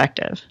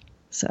perspective.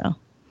 So,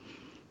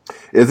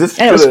 it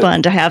was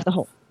fun to have the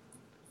whole.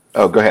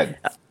 Oh, go ahead.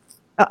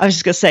 I was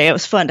just going to say it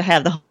was fun to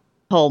have the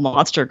whole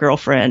monster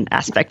girlfriend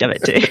aspect of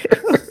it too.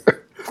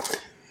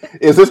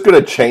 Is this going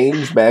to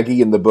change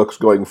Maggie in the books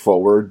going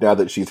forward now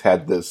that she's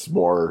had this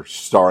more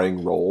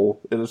starring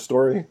role in a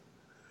story?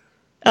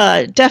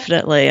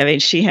 Definitely.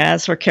 She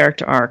has her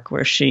character arc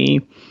where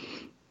she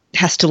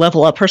has to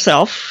level up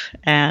herself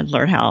and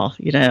learn how,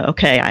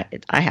 okay,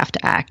 I have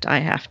to act. I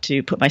have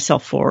to put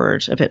myself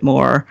forward a bit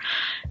more.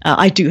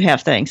 I do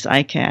have things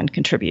I can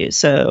contribute.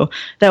 So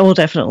that will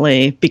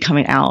definitely be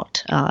coming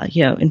out,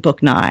 in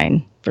book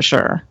 9 for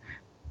sure.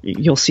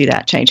 You'll see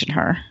that change in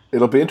her.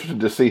 It'll be interesting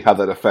to see how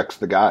that affects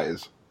the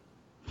guys.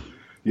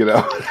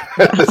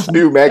 This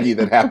new Maggie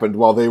that happened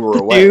while they were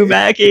away. New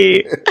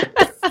Maggie.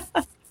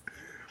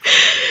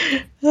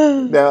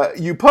 Now,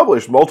 you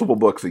publish multiple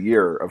books a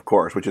year, of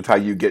course, which is how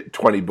you get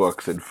 20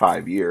 books in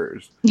 5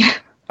 years.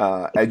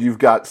 And you've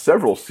got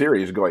several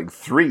series going,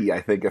 3, I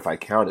think, if I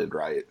counted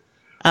right.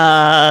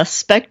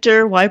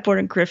 Spectre, Wyborn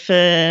and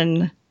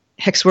Griffin,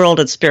 Hexworld,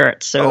 and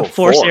Spirit. So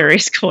 4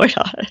 series going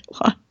on at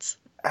once.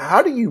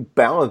 How do you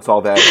balance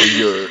all that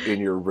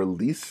in your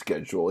release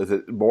schedule? Is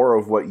it more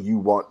of what you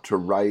want to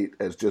write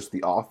as just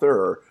the author,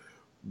 or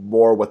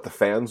more what the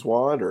fans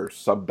want, or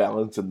some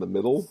balance in the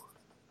middle?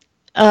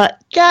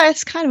 Yeah,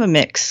 it's kind of a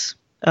mix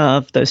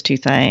of those two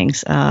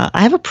things. I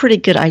have a pretty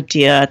good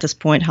idea at this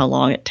point how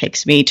long it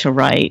takes me to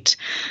write,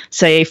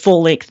 say, a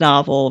full-length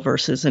novel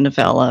versus a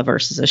novella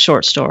versus a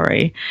short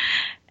story.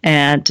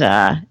 And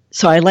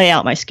so I lay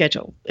out my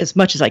schedule as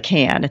much as I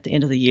can at the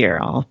end of the year.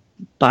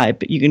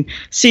 But you can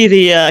see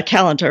the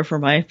calendar for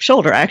my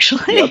shoulder,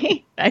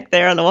 actually, back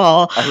there on the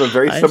wall. I have a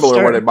very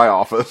similar one in my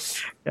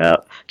office.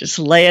 Yep. Just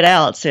lay it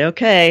out. Say,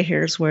 okay,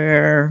 here's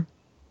where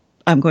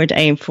I'm going to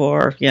aim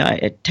for.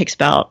 It takes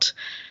about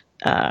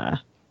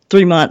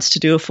 3 months to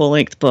do a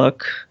full-length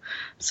book.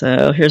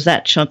 So here's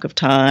that chunk of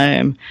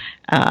time.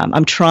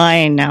 I'm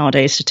trying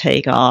nowadays to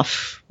take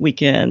off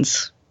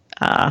weekends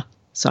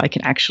so I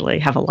can actually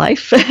have a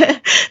life.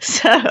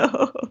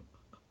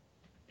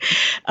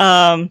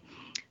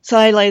 So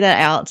I lay that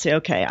out and say,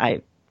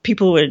 okay,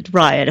 people would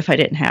riot if I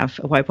didn't have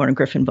a Wyborn and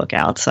Griffin book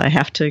out, so I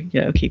have to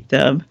keep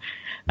them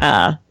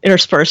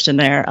interspersed in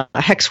there.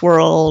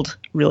 Hexworld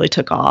really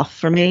took off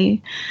for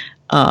me,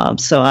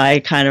 so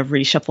I kind of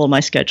reshuffled my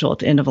schedule at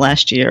the end of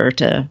last year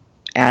to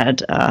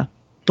add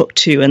book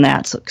 2 in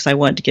that, because I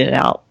wanted to get it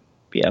out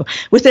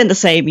within the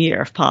same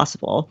year if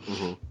possible.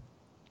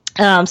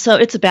 Mm-hmm. So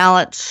it's a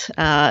balance.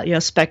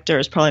 Spectre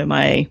is probably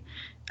my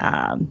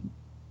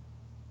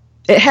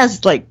it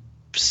has like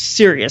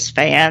serious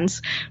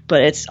fans,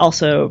 but it's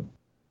also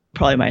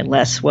probably my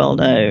less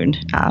well-known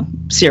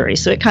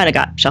series, so it kind of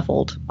got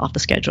shuffled off the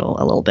schedule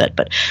a little bit.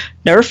 But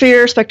never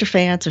fear, Spectre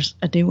fans, there's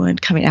a new one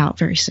coming out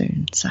very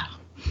soon. So,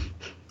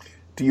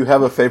 do you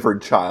have a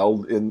favorite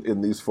child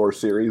in these 4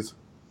 series?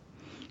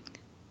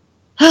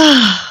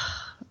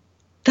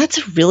 That's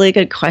a really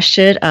good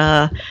question.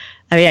 I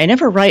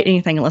never write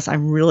anything unless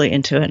I'm really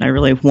into it and I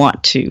really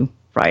want to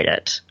write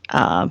it,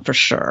 for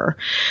sure.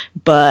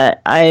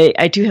 But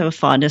I do have a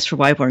fondness for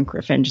Wyborn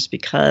Griffin just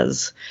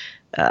because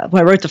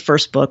when I wrote the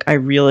first book, I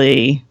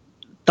really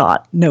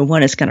thought no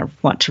one is going to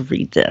want to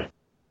read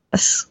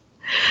this.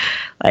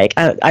 Like,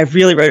 I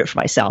really wrote it for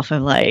myself.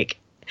 I'm like,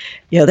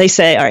 they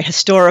say, all right,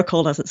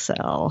 historical doesn't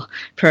sell,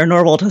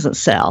 paranormal doesn't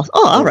sell.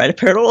 Oh, I'll write a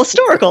paranormal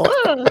historical.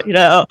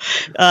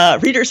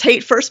 Readers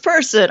hate first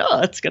person.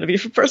 Oh, it's going to be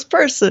for first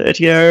person.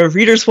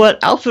 Readers want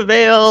alpha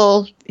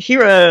male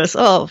heroes.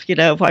 Oh,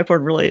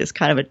 Wyborn really is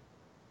kind of a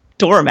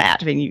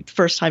doormat. I mean, the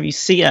first time you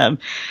see him,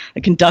 the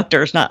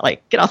conductor's not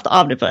like, get off the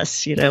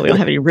omnibus. We don't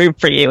have any room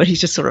for you. And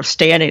he's just sort of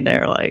standing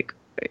there like,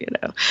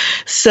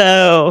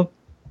 So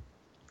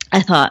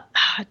I thought,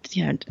 I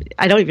can't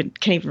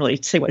even really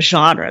say what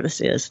genre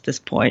this is at this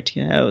point.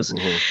 There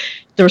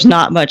was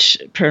not much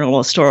paranormal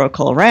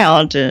historical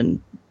around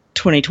in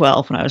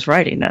 2012 when I was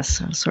writing this.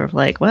 I was sort of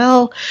like,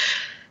 well,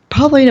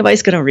 probably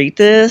nobody's going to read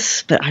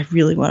this, but I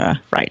really want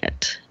to write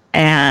it.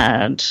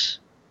 And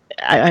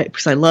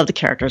because I love the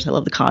characters, I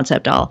love the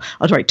concept, I'll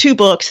write 2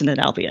 books and then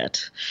that'll be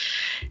it.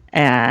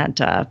 And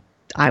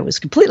I was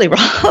completely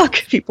wrong.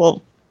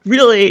 People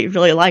really,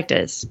 really liked it.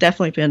 It's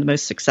definitely been the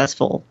most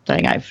successful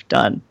thing I've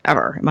done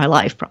ever in my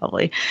life,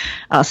 probably.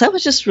 So that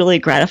was just really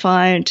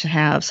gratifying to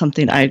have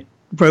something I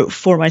wrote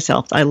for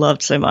myself that I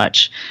loved so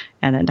much,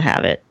 and then to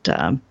have it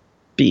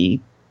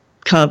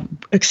become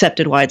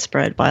accepted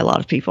widespread by a lot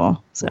of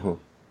people. So.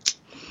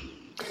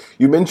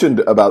 You mentioned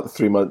about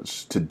 3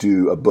 months to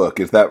do a book.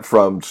 Is that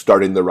from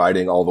starting the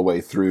writing all the way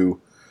through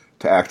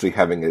to actually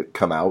having it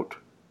come out?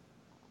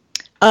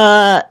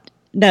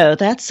 No,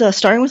 that's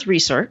starting with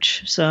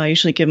research. So I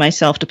usually give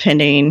myself,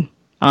 depending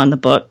on the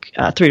book,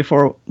 3 to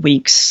 4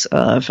 weeks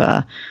of,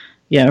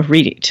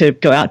 reading to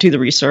go out, do the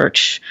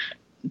research,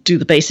 do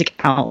the basic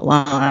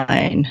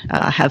outline,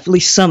 have at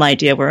least some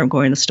idea where I'm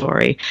going in the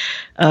story.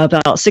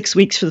 About 6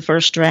 weeks for the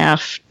first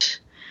draft,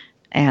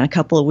 and a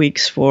couple of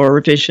weeks for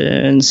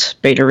revisions,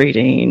 beta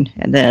reading,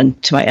 and then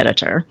to my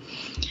editor.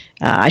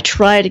 I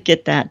try to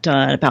get that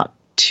done about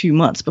 2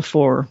 months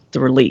before the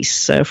release.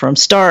 So from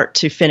start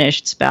to finish,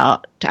 it's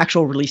to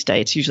actual release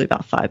date, it's usually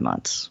about 5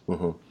 months.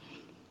 So.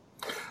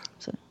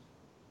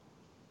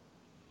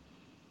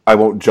 I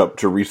won't jump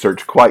to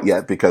research quite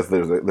yet because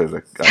there's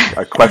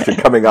a question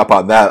coming up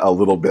on that in a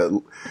little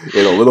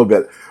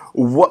bit.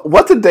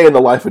 What's a day in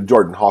the life of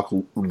Jordan Hawk,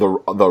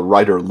 the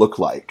writer, look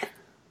like?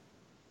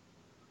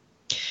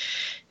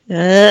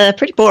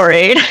 Pretty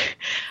boring.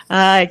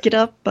 I get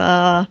up,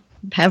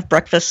 have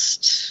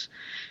breakfast,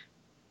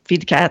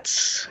 feed the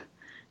cats,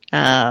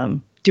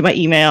 do my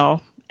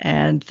email,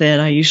 and then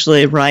I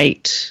usually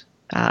write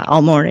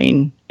all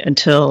morning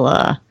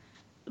until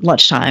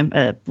lunchtime.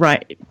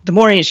 The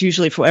morning is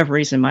usually, for whatever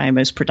reason, my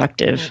most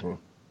productive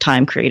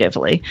time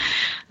creatively.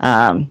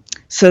 So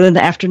then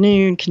the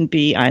afternoon can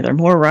be either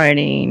more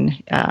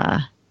writing,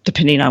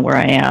 depending on where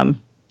I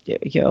am,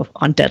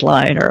 on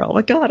deadline, or oh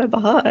my god, I'm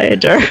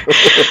behind, or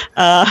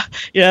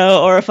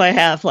or if I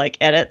have like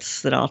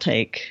edits that I'll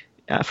take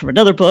from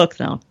another book,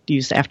 then I'll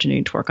use the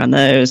afternoon to work on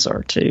those,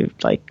 or to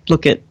like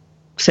look at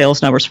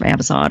sales numbers from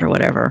Amazon or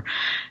whatever.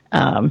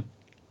 And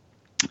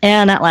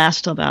that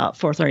lasts till about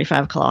 4:30,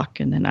 5 o'clock,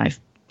 and then I've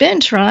been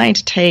trying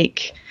to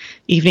take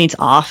evenings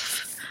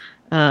off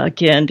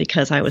again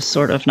because I was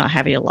sort of not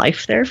having a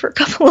life there for a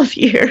couple of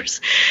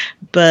years.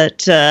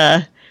 But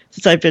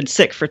since I've been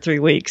sick for 3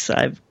 weeks,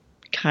 I've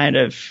kind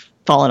of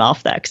fallen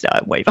off that because now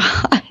I'm way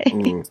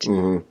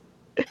behind.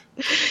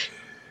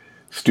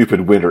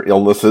 Stupid winter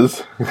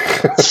illnesses.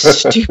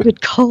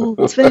 Stupid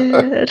colds,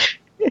 man.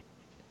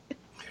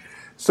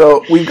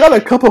 So we've got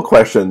a couple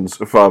questions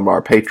from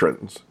our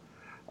patrons,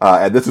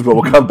 and this is where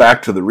we'll come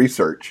back to the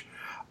research.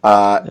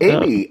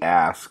 Amy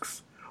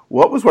asks,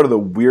 what was one of the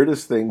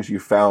weirdest things you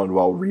found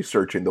while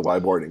researching the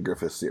Wyborn and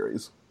Griffith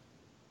series?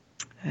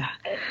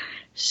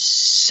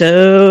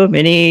 So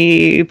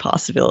many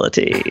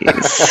possibilities.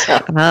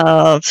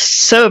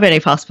 So many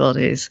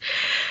possibilities.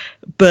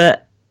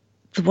 But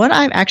the one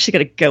I'm actually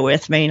going to go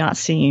with may not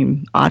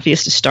seem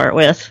obvious to start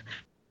with,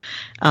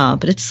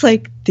 but it's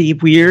like the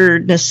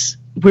weird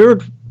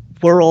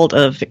world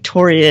of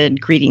Victorian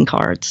greeting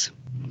cards.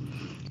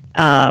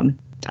 I know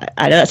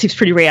that seems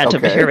pretty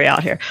random, but hear me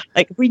out here.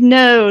 Like, we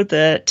know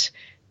that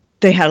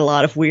they had a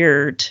lot of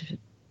weird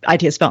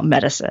ideas about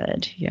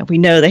medicine. We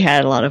know they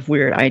had a lot of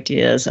weird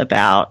ideas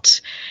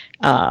about,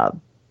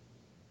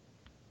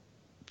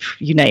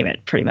 you name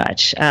it, pretty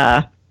much.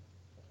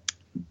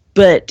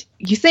 But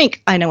you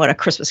think, I know what a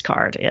Christmas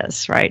card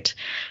is, right?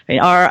 I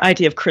mean, our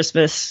idea of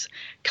Christmas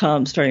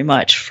comes very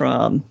much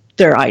from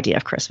their idea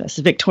of Christmas.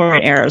 The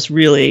Victorian era is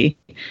really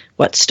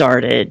what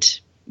started,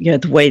 the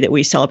way that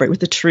we celebrate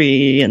with the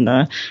tree and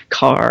the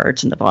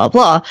cards and the blah,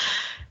 blah.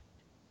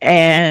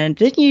 And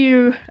then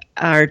you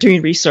are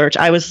doing research.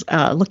 I was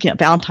looking at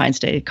Valentine's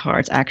Day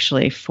cards,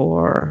 actually,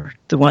 for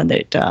the one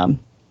that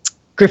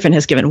Griffin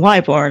has given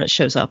Wyborn. It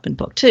shows up in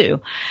book 2.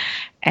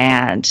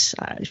 And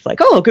it's like,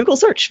 Google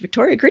search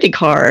Victoria greeting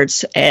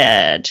cards.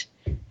 And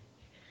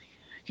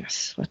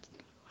guess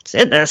what's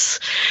in this?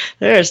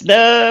 There's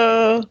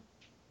no,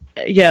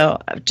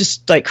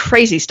 just like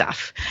crazy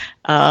stuff.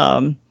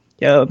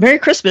 Merry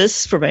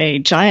Christmas from a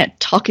giant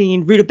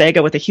talking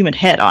rutabaga with a human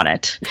head on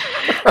it.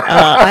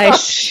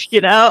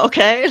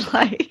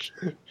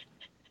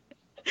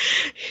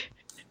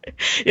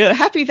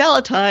 Happy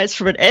Valentine's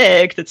from an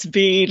egg that's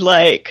being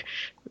like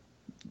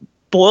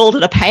boiled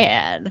in a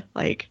pan.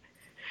 Like,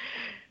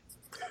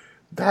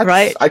 That's,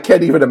 right? I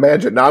can't even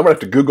imagine. Now I'm going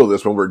to have to Google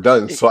this when we're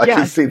done so I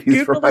can see these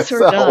Google for this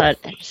myself. when we're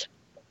done.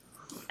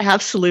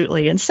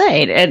 Absolutely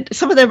insane. And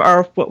some of them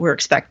are what we're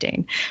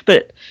expecting,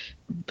 but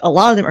a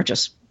lot of them are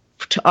just,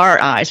 to our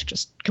eyes,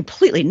 just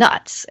completely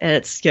nuts. And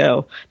it's,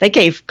 they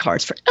gave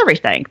cards for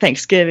everything: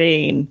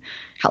 Thanksgiving,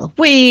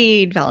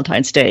 Halloween,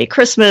 Valentine's Day,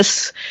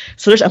 Christmas.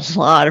 So there's a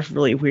lot of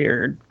really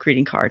weird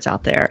greeting cards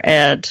out there.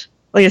 And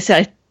like I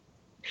said,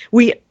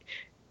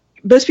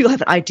 most people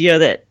have an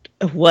idea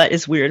of what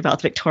is weird about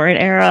the Victorian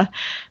era,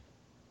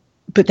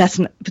 but but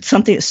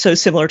something that's so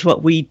similar to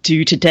what we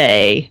do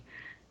today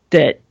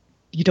that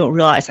you don't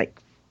realize, like,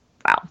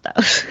 wow,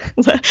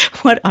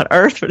 what on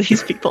earth were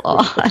these people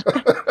on?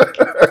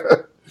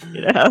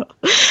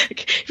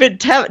 Been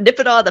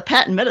nipping on the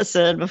patent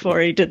medicine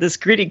before he did this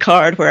greeting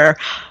card where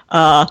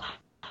I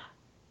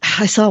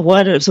saw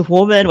one. It was a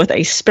woman with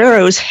a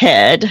sparrow's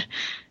head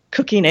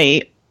cooking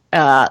a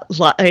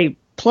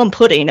plum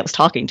pudding that was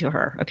talking to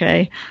her.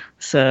 Okay,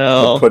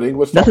 so The pudding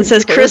was nothing talking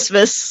says to her?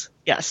 Christmas.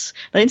 Yes,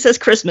 nothing says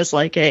Christmas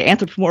like a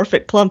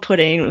anthropomorphic plum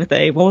pudding with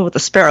a woman with a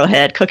sparrow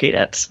head cooking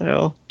it.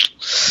 So,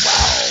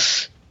 Wow.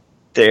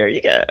 there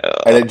you go.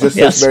 And it just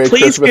says Merry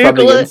please Christmas on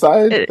Google the it.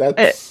 inside?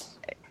 That's...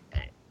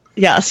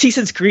 Yeah,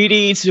 season's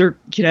greetings or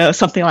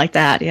something like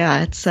that.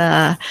 Yeah, it's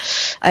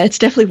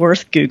definitely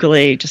worth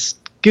Googling. Just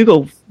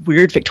Google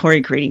weird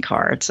Victorian greeting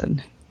cards,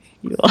 and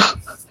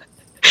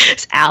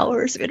it's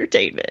hours of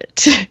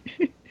entertainment.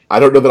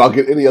 I don't know that I'll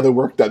get any other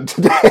work done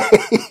today.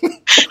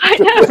 I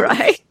know,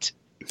 right?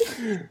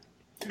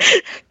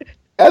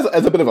 As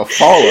a bit of a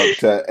follow-up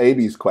to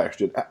Amy's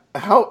question,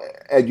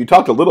 and you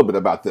talked a little bit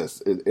about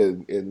this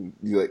in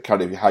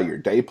kind of how your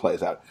day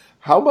plays out,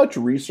 how much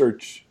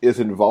research is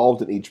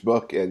involved in each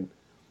book, and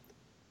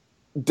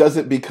does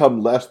it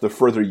become less the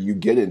further you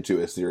get into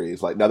a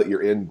series? Like, now that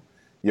you're in,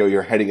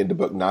 you're heading into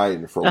book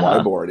 9 for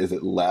Wyborn, is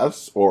it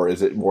less, or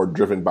is it more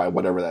driven by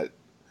whatever that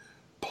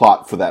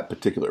plot for that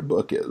particular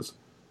book is?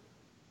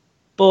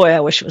 Boy, I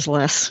wish it was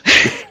less.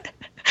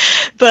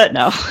 But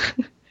no,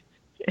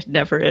 it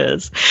never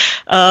is.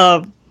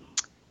 A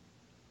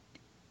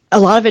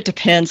lot of it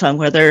depends on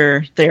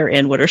whether they're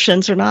in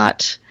Widdershins or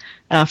not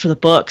for the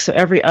book. So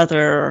every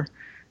other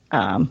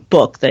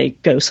book, they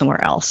go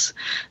somewhere else.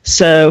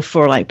 So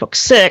for like book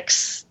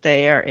 6,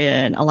 they are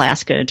in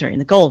Alaska during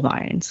the gold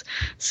mines.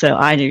 So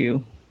I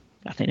knew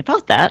nothing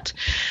about that.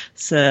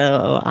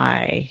 So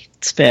I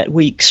spent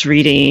weeks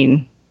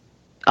reading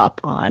up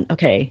on,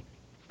 okay,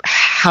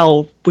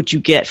 how would you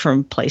get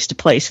from place to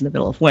place in the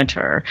middle of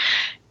winter?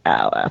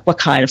 What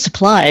kind of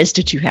supplies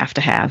did you have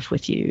to have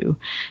with you?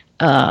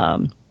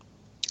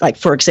 Like,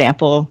 for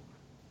example,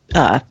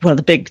 one of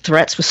the big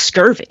threats was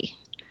scurvy.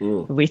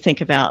 We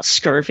think about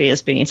scurvy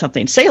as being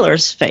something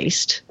sailors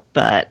faced,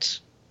 but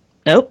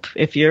nope.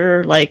 If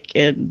you're like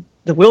in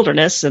the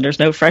wilderness and there's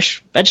no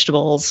fresh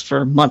vegetables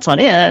for months on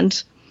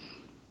end,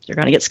 you're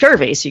going to get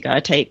scurvy. So you got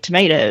to take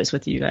tomatoes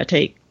with you. You got to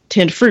take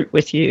tinned fruit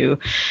with you.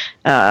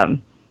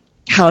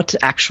 How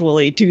to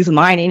actually do the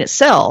mining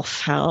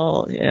itself.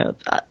 How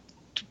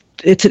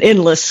it's an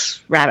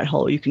endless rabbit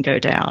hole you can go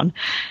down.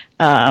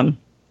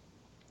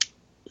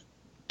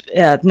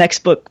 Next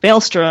book,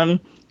 Maelstrom.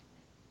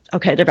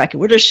 Okay, they're back in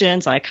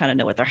Widdershins. I kind of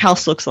know what their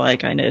house looks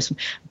like. I know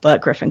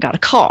but Griffin got a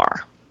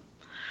car.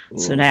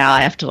 So now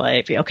I have to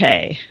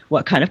okay,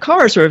 what kind of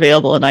cars were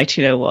available in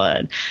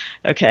 1901?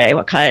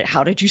 Okay,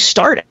 how did you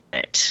start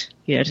it?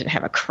 Did it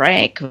have a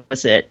crank?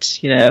 Was it,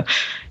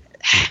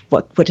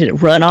 what did it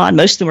run on?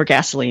 Most of them were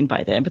gasoline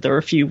by then, but there were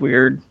a few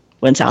weird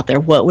ones out there.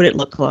 What would it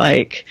look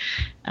like?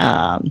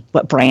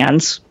 What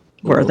brands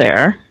were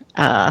there?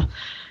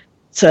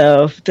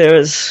 So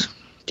there's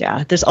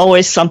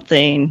always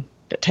something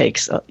that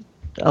takes a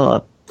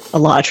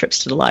lot of trips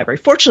to the library.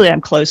 Fortunately,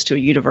 I'm close to a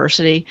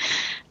university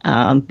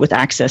with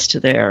access to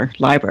their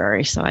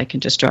library, so I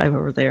can just drive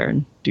over there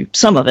and do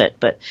some of it.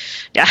 But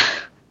yeah,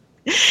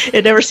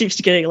 it never seems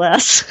to get any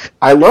less.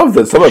 I love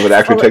that some of it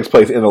actually takes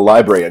place in the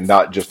library and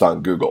not just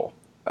on Google.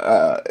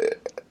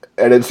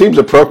 And it seems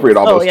appropriate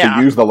almost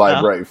to use the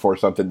library for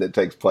something that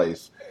takes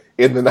place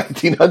in the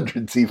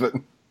 1900s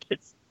even.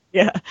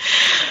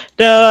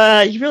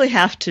 No, you really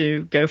have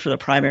to go for the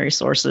primary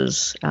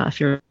sources if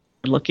you're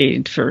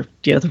looking for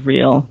the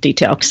real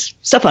detail. 'Cause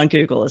stuff on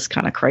Google is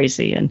kind of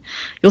crazy, and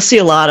you'll see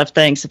a lot of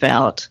things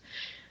about,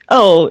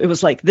 it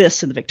was like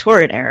this in the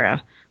Victorian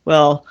era.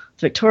 Well,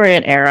 the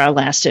Victorian era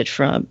lasted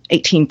from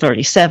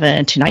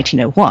 1837 to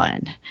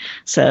 1901.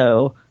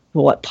 So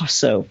what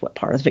part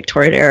of the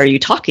Victorian era are you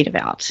talking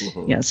about?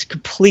 It's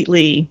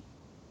completely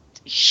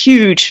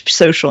huge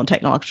social and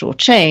technological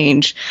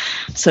change.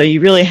 So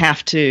you really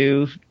have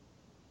to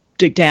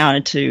dig down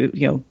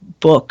into,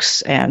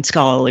 books and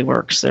scholarly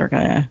works that are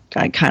going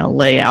to kind of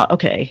lay out,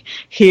 okay,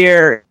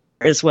 here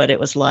is what it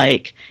was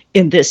like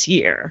in this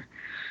year,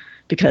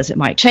 because it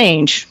might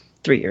change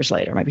 3 years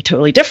later, it might be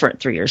totally different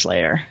 3 years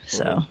later.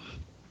 So,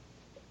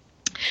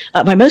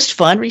 My most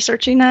fun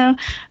researching now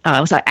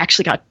was I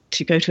actually got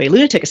to go to a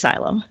lunatic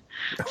asylum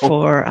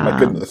for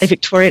a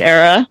Victorian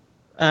era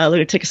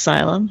lunatic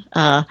asylum.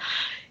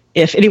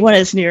 If anyone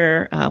is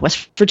near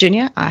West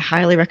Virginia, I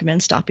highly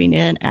recommend stopping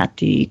in at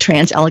the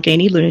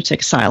Trans-Allegheny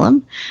Lunatic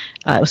Asylum.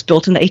 It was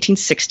built in the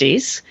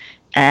 1860s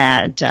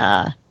and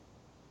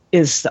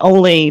is the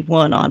only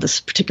one on this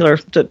particular,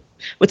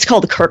 what's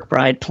called the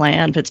Kirkbride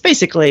plan. But it's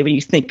basically when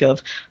you think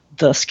of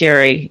the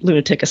scary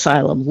lunatic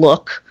asylum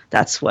look,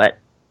 that's what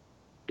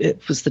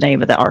it was the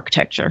name of the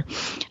architecture.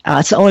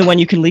 It's the only one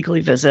you can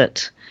legally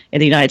visit in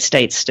the United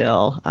States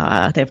still.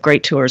 They have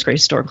great tours, great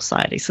historical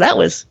societies. So that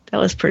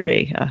was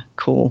pretty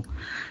cool.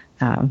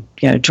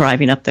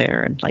 Driving up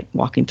there and like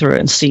walking through it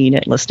and seeing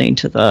it, listening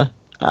to the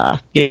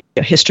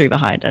history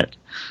behind it.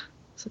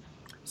 So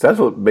that's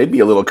maybe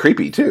a little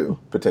creepy too,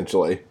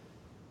 potentially.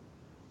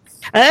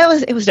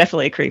 It was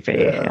definitely creepy.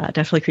 Yeah,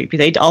 definitely creepy.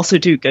 They also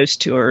do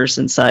ghost tours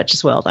and such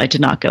as well. I did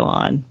not go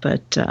on,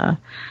 but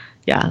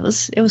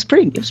it was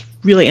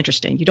really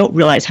interesting. You don't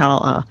realize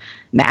how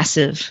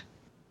massive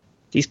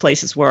these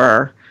places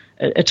were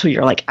until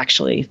you're like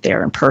actually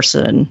there in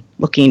person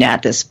looking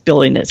at this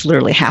building that's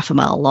literally half a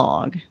mile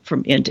long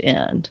from end to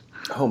end.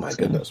 Oh my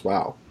goodness.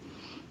 Wow.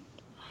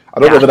 I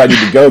don't know that I need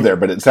to go there,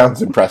 but it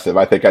sounds impressive.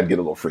 I think I'd get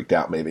a little freaked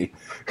out maybe.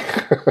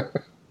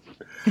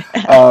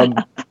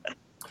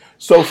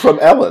 So from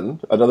Ellen,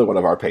 another one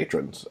of our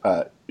patrons,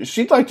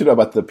 she'd like to know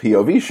about the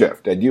POV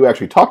shift. And you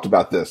actually talked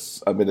about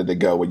this a minute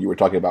ago when you were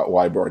talking about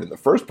Wyborn in the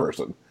first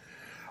person.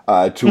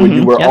 To when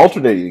you were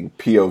alternating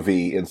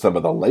POV in some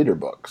of the later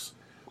books.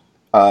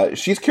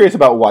 She's curious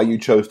about why you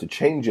chose to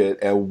change it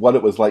and what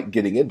it was like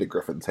getting into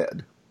Griffin's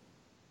head.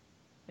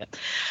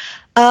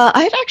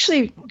 I had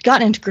actually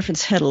gotten into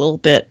Griffin's head a little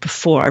bit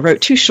before. I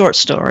wrote 2 short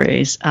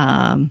stories.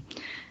 One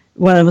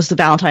was the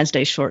Valentine's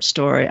Day short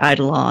story,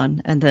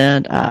 Eidolon, and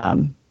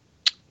then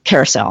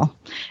Carousel.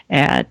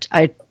 And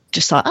I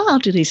just thought, I'll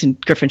do these in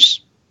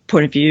Griffin's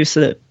point of view so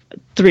that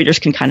the readers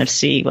can kind of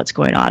see what's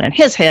going on in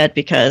his head,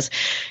 because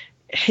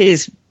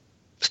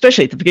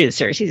especially at the beginning of the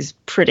series, he's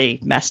pretty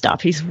messed up.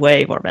 He's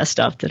way more messed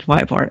up than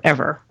Wyborn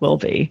ever will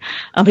be.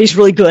 He's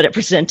really good at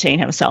presenting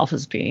himself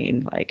as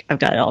being like, I've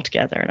got it all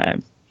together and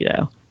I'm,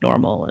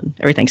 normal and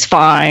everything's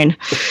fine.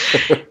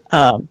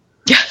 Fine.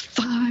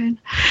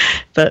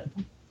 But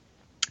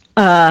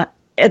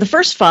the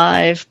first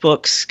 5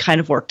 books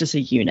kind of worked as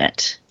a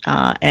unit,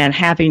 and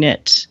having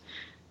it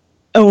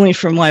only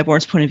from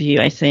Wyborn's point of view,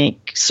 I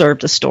think,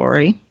 served the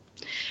story.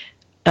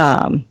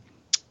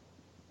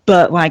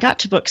 But when I got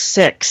to book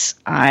 6,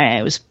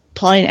 I was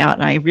plotting out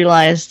and I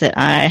realized that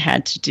I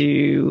had to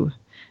do,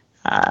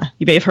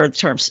 you may have heard the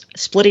term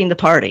splitting the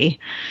party.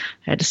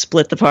 I had to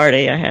split the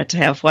party. I had to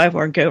have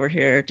Wyborn go over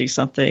here, do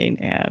something,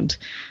 and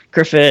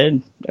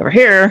Griffin over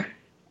here.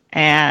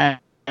 And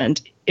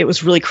it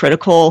was really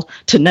critical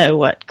to know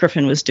what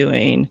Griffin was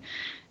doing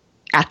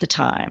at the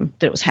time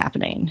that it was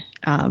happening,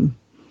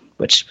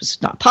 which was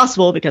not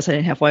possible because I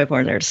didn't have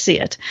Wyborn there to see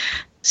it.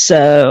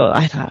 So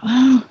I thought,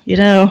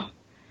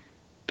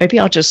 maybe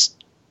I'll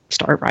just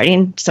start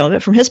writing some of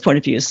it from his point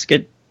of view. It's a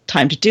good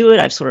time to do it.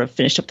 I've sort of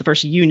finished up the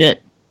first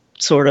unit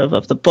sort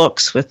of the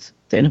books with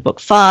the end of book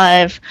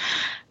 5.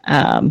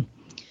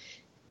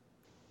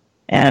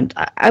 And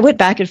I went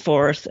back and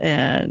forth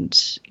and,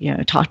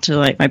 talked to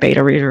like my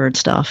beta reader and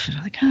stuff. And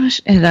I'm like,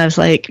 gosh. And I was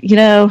like,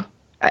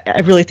 I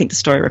really think the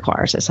story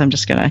requires this. I'm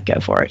just going to go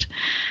for it.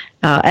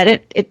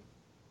 And it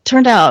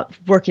turned out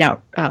working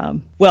out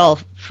well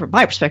from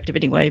my perspective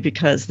anyway,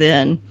 because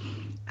then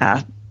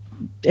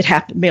it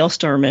happened.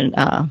 Maelstrom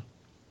and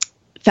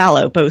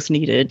Fallow both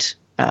needed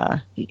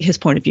his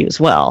point of view as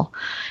well,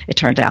 it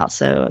turned out.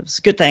 So it was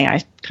a good thing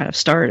I kind of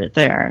started it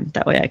there, and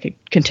that way I could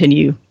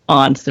continue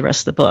on to the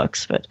rest of the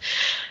books. But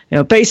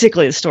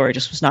basically the story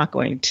just was not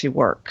going to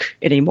work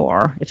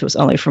anymore if it was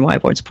only from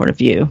Wyborn's point of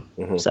view.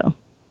 Mm-hmm. So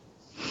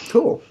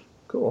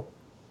cool.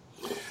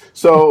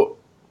 So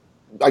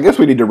I guess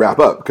we need to wrap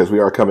up because we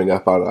are coming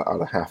up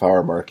on a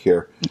half-hour mark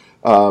here.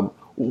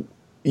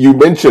 You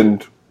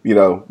mentioned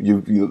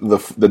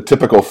the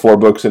typical 4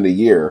 books in a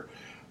year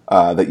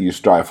that you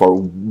strive for.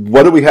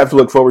 What do we have to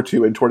look forward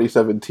to in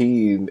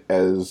 2017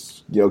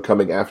 as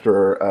coming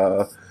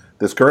after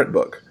this current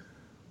book?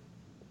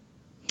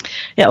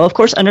 Yeah, well, of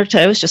course,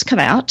 Undertow has just come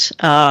out.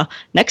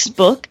 Next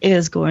book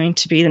is going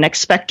to be the next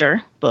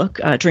Spectre book,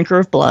 Drinker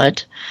of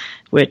Blood,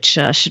 which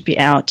should be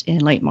out in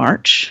late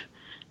March.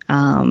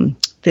 Then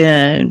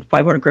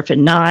Wyborn and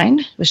Griffin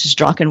 9, which is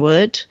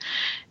Drakenwood.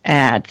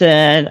 And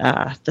then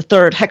the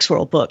third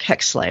Hexworld book,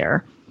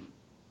 Hexslayer.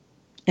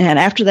 And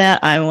after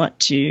that, I want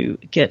to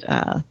get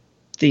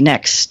the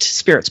next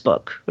Spirits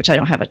book, which I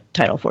don't have a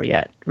title for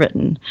yet,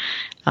 written.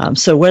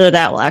 So whether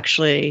that will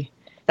actually,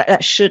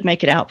 that should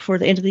make it out before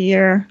the end of the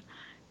year.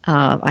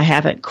 I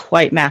haven't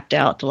quite mapped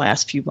out the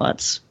last few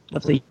months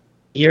of the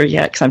year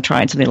yet because I'm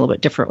trying something a little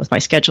bit different with my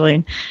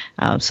scheduling.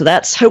 So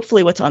that's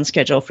hopefully what's on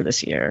schedule for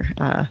this year.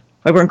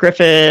 Wyborn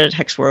Griffin,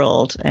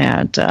 Hexworld,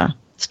 and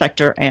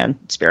Spectre and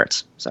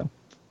Spirits. So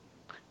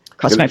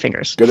Cross my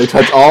fingers. Going to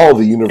touch all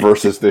the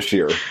universes this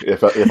year,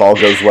 if all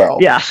goes well.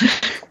 Yeah.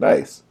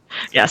 Nice.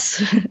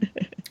 Yes.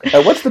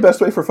 And what's the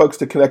best way for folks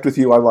to connect with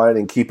you online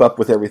and keep up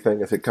with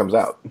everything as it comes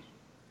out?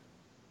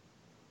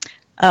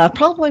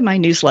 Probably my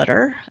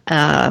newsletter,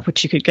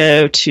 which you could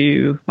go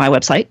to my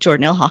website,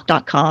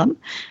 jordanlhawk.com.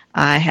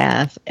 I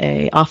have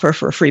an offer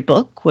for a free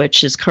book,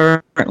 which is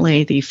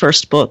currently the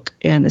first book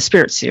in the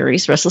Spirit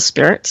series, Restless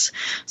Spirits.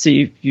 So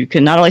you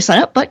can not only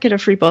sign up, but get a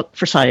free book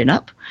for signing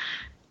up.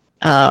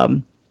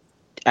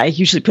 I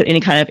usually put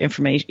any kind of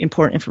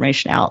important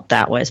information out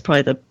that way. It's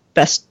probably the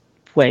best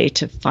way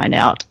to find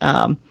out.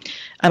 I'm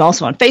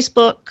also on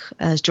Facebook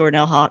as Jordan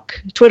L.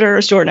 Hawk. Twitter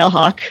is Jordan L.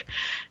 Hawk.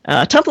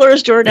 Tumblr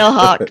is Jordan L.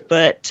 Hawk,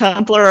 but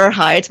Tumblr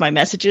hides my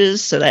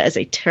messages, so that is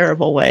a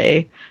terrible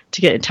way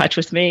to get in touch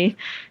with me,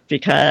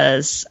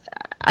 because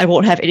I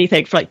won't have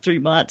anything for like 3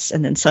 months,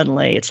 and then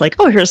suddenly it's like,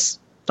 oh, here's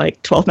like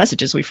 12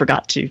 messages we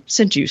forgot to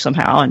send you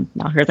somehow, and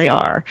now here they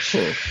are.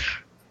 Cool.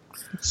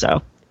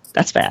 So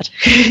that's bad.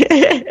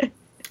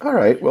 All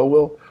right. Well,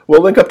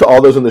 we'll link up to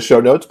all those in the show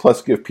notes,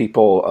 plus give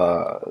people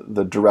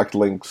the direct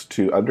links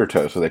to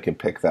Undertow so they can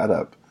pick that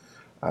up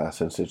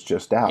since it's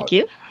just out. Thank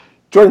you.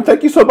 Jordan,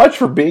 thank you so much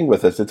for being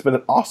with us. It's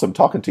been awesome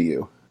talking to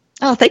you.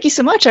 Oh, thank you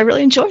so much. I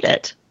really enjoyed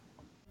it.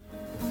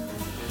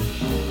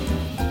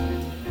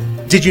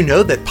 Did you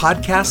know that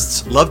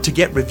podcasts love to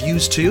get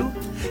reviews too?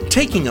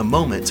 Taking a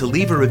moment to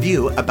leave a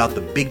review about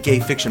the Big Gay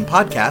Fiction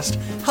podcast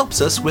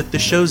helps us with the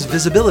show's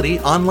visibility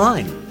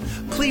online.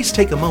 Please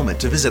take a moment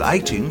to visit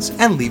iTunes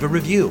and leave a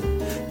review.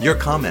 Your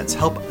comments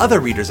help other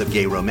readers of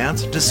gay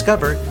romance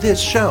discover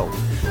this show.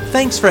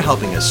 Thanks for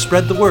helping us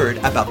spread the word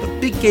about the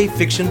Big Gay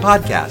Fiction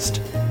podcast.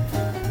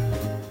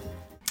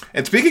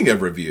 And speaking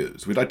of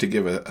reviews, we'd like to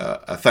give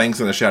a thanks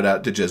and a shout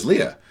out to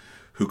Jeslia,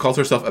 who calls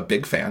herself a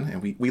big fan,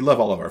 and we love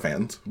all of our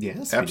fans.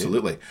 Yes,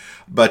 absolutely.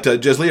 But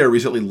Jeslia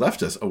recently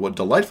left us a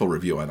delightful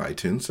review on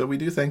iTunes, so we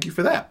do thank you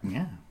for that.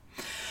 Yeah.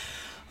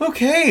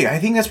 Okay, I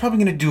think that's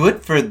probably going to do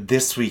it for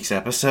this week's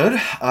episode.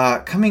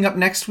 Coming up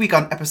next week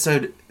on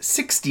episode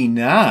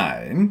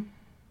 69...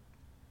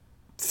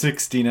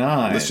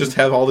 69. Let's just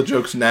have all the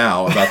jokes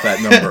now about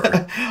that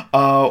number.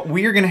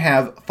 We are going to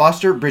have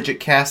Foster Bridget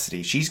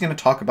Cassidy. She's going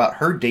to talk about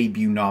her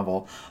debut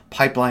novel,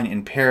 Pipeline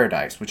in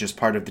Paradise, which is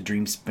part of the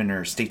Dream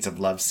Spinner States of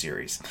Love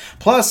series.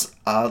 Plus,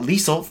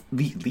 Liesel?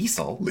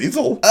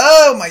 Liesel?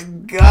 Oh my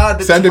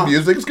god. Sound of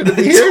Music's going to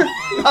be here?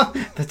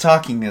 The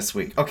talking this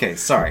week. Okay,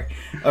 sorry.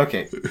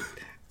 Okay.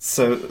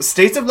 So,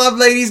 States of Love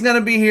lady's going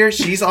to be here.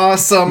 She's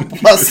awesome.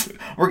 Plus,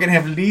 we're going to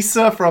have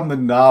Lisa from the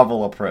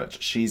Novel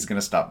Approach. She's going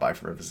to stop by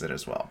for a visit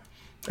as well.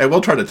 And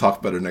we'll try to talk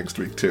about her next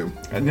week, too.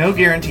 No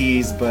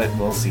guarantees, but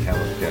we'll see how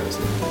it goes.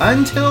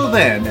 Until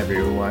then,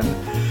 everyone,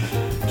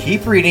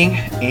 keep reading,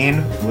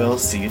 and we'll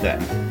see you then.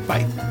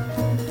 Bye.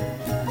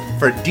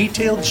 For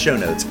detailed show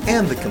notes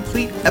and the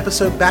complete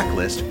episode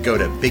backlist, go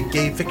to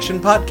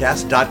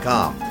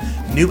biggayfictionpodcast.com.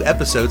 New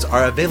episodes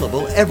are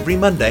available every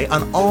Monday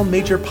on all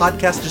major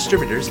podcast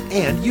distributors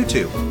and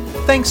YouTube.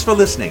 Thanks for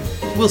listening.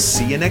 We'll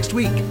see you next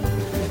week.